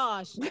 Oh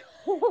Was gosh.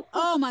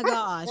 Oh my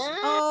gosh.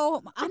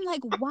 Oh, I'm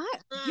like, why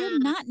you're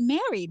not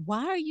married?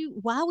 Why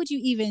would you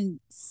even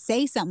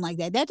say something like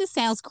that? That just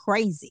sounds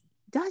crazy.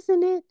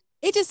 doesn't it?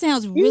 It just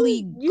sounds You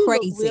really you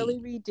look really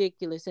crazy.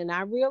 ridiculous, and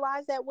I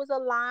realized that was a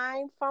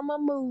line from a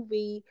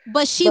movie,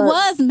 But she but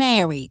was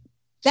married.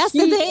 That's the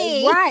she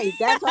thing. right.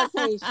 That's what I'm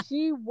saying.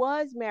 She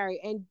was married,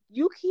 and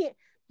you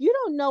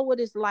don't know what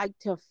it's like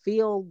to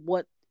feel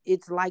what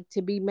it's like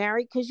to be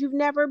married because you've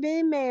never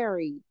been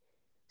married.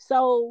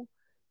 So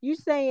you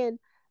saying,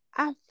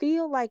 I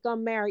feel like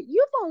I'm married.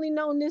 You've only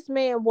known this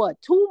man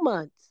what, 2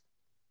 months?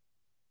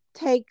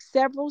 take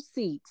several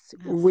seats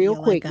I real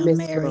feel like quick, I'm Miss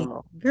married.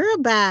 Girl. Girl,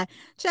 bye.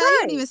 Child, you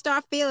don't Right. even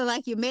start feeling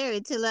like you're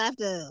married till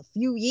after a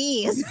few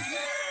years.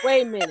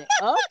 Wait a minute.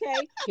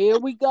 Okay, here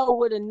we go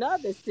with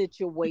another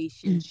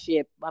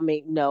situationship. I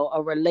mean, no,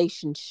 a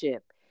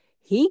relationship.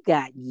 He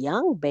got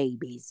young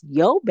babies.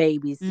 Your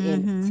baby's in a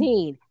Mm-hmm.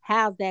 teen.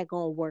 How's that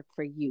gonna work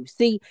for you?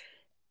 See,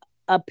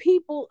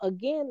 people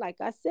again,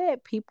 like I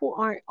said, people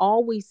aren't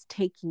always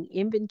taking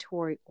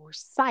inventory or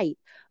sight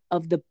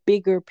of the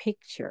bigger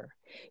picture.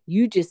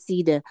 You just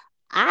see the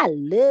I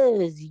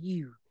loves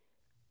you.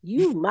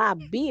 You my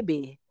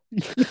baby.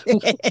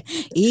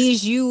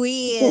 Is you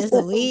is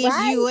or is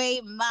Right? you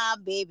ain't my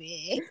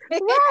baby.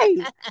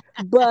 Right.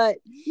 But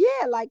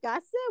yeah, like I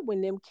said,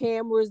 when them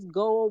cameras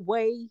go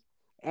away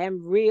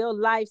and real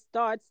life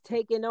starts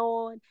taking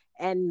on,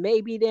 and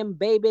maybe them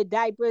baby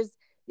diapers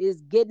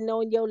is getting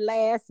on your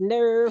last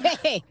nerve.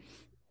 Hey,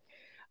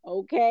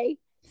 Okay.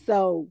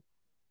 So,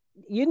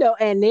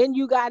 and then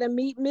you got to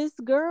meet Miss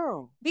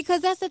Girl.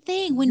 because that's the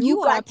thing. When You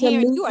you are a got to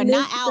parent, meet you are Miss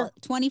not Girl. out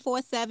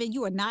 24/7.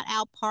 You are not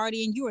out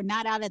partying. You are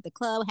not out at the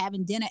club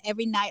having dinner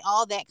every night,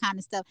 all that kind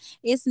of stuff.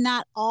 It's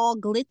not all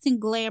glitz and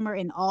glamour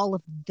and all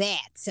of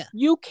that.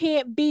 You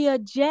can't be a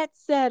jet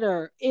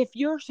setter if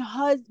your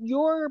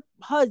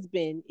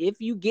husband,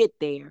 if you get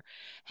there,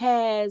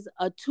 has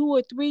a 2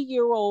 or 3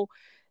 year old.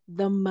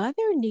 The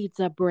mother needs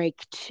a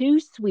break too,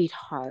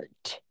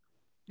 sweetheart.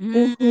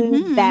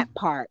 Mm-hmm. That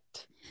part.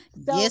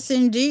 So Yes,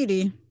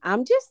 indeedy.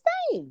 I'm just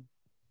saying.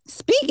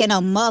 Speaking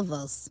of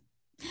mothers,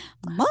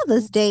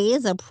 Mother's Day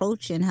is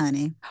approaching,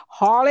 honey.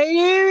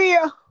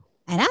 Hallelujah.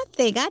 And I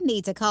think I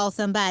need to call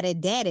somebody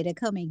daddy to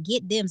come and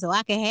get them so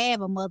I can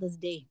have a Mother's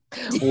Day.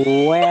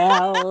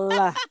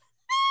 Well,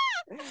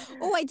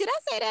 Oh, wait, did I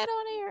say that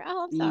on air?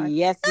 Oh, I'm sorry.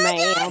 yes,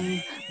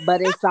 ma'am.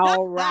 But it's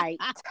all right.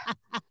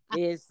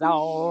 It's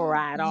all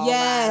right. All right.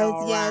 Yes,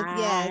 All yes,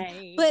 yes.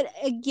 right. But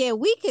again,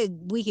 we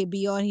could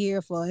be on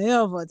here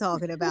forever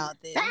talking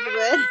about this.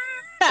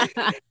 But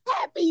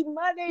Happy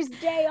Mother's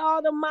Day,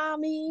 all the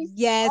mommies,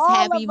 yes, all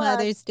happy of us,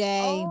 Mother's Day.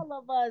 all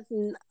of us,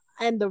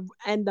 and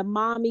the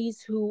mommies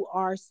who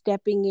are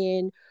stepping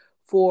in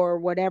for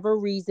whatever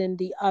reason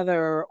the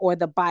other or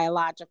the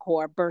biological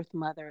or birth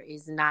mother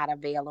is not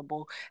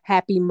available.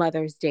 Happy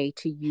Mother's Day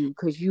to you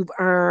because you've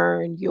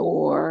earned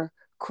your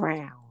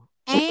crown.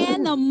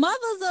 And the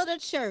mothers of the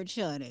church,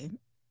 honey.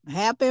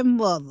 Happy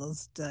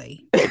Mother's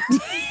Day.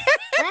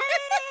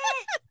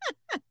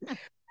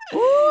 Ooh,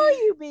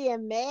 you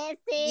being messy,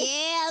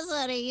 Yes,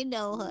 honey, you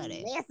know,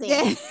 honey.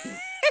 messy.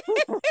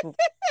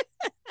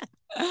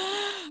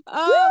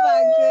 Oh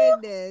my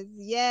goodness.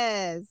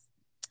 Yes.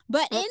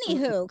 But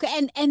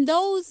anywho, and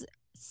those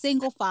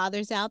single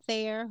fathers out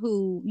there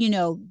who,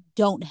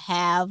 don't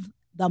have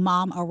the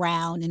mom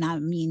around, and I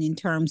mean in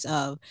terms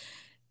of,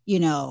 you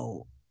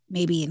know,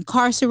 maybe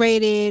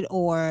incarcerated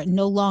or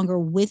no longer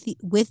with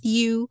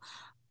you,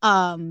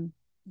 um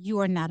you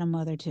are not a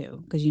mother too,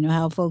 because you know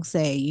how folks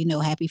say,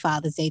 happy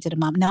Father's Day to the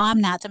mom. No,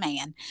 I'm not a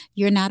man.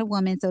 You're not a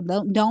woman, so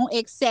don't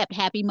accept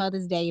Happy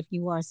Mother's Day if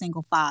you are a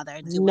single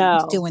father doing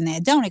No, doing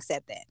that. Don't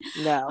accept that.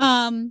 no.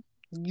 um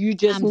You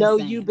just I'm just know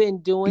you've saying.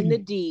 been doing the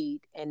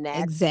deed, and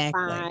that's Exactly.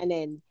 fine.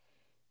 And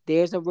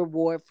there's a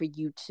reward for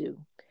you too,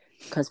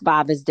 because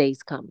Father's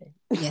Day's coming.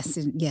 Yes,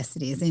 yes,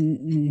 it is,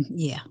 and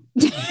yeah.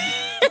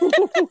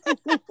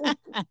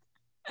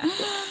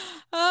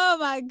 Oh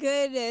my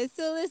goodness.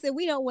 So listen,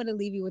 we don't want to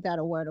leave you without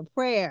a word of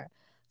prayer.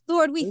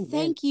 Lord, we Amen.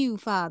 thank you,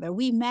 Father.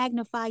 We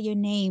magnify your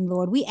name,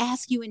 Lord. We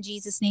ask you in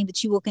Jesus' name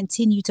that you will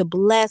continue to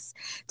bless,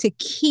 to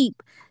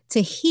keep,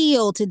 to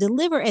heal, to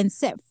deliver, and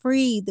set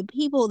free the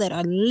people that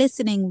are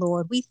listening,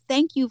 Lord. We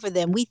thank you for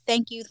them. We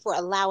thank you for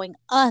allowing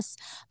us,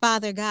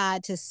 Father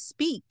God, to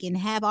speak and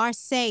have our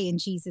say in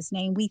Jesus'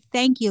 name. We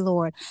thank you,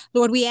 Lord.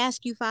 Lord, we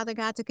ask you, Father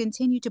God, to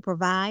continue to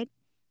provide.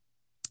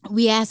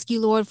 We ask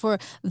you, Lord, for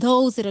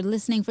those that are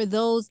listening, for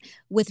those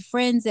with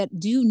friends that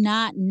do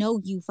not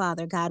know you,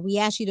 Father God. We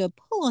ask you to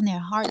pull on their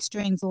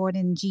heartstrings, Lord,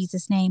 in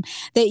Jesus' name,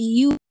 that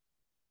you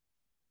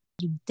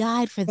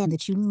died for them,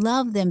 that you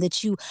love them,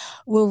 that you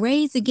were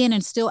raised again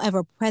and still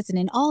ever present.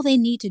 And all they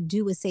need to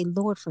do is say,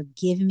 Lord,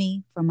 forgive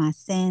me for my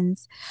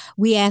sins.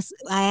 I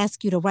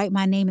ask you to write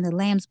my name in the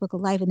Lamb's Book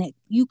of Life, and that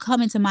you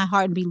come into my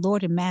heart and be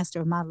Lord and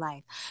Master of my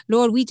life.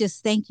 Lord, we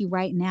just thank you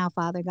right now,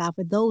 Father God,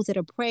 for those that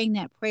are praying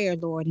that prayer,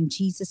 Lord, in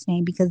Jesus'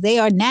 name, because they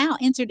are now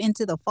entered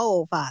into the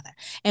fold, Father.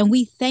 And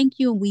we thank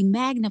you and we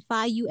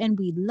magnify you and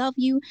we love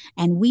you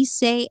and we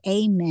say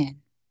amen.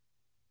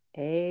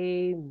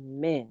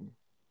 Amen.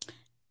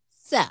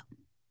 So,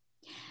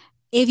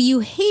 if you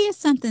hear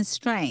something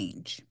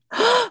strange,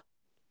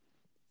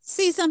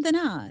 see something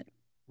odd,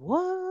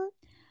 What?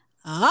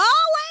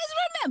 always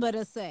remember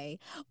to say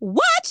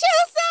what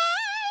you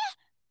say.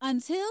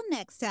 Until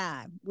next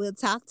time, we'll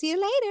talk to you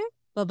later.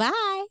 Bye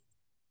bye.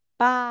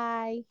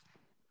 Bye.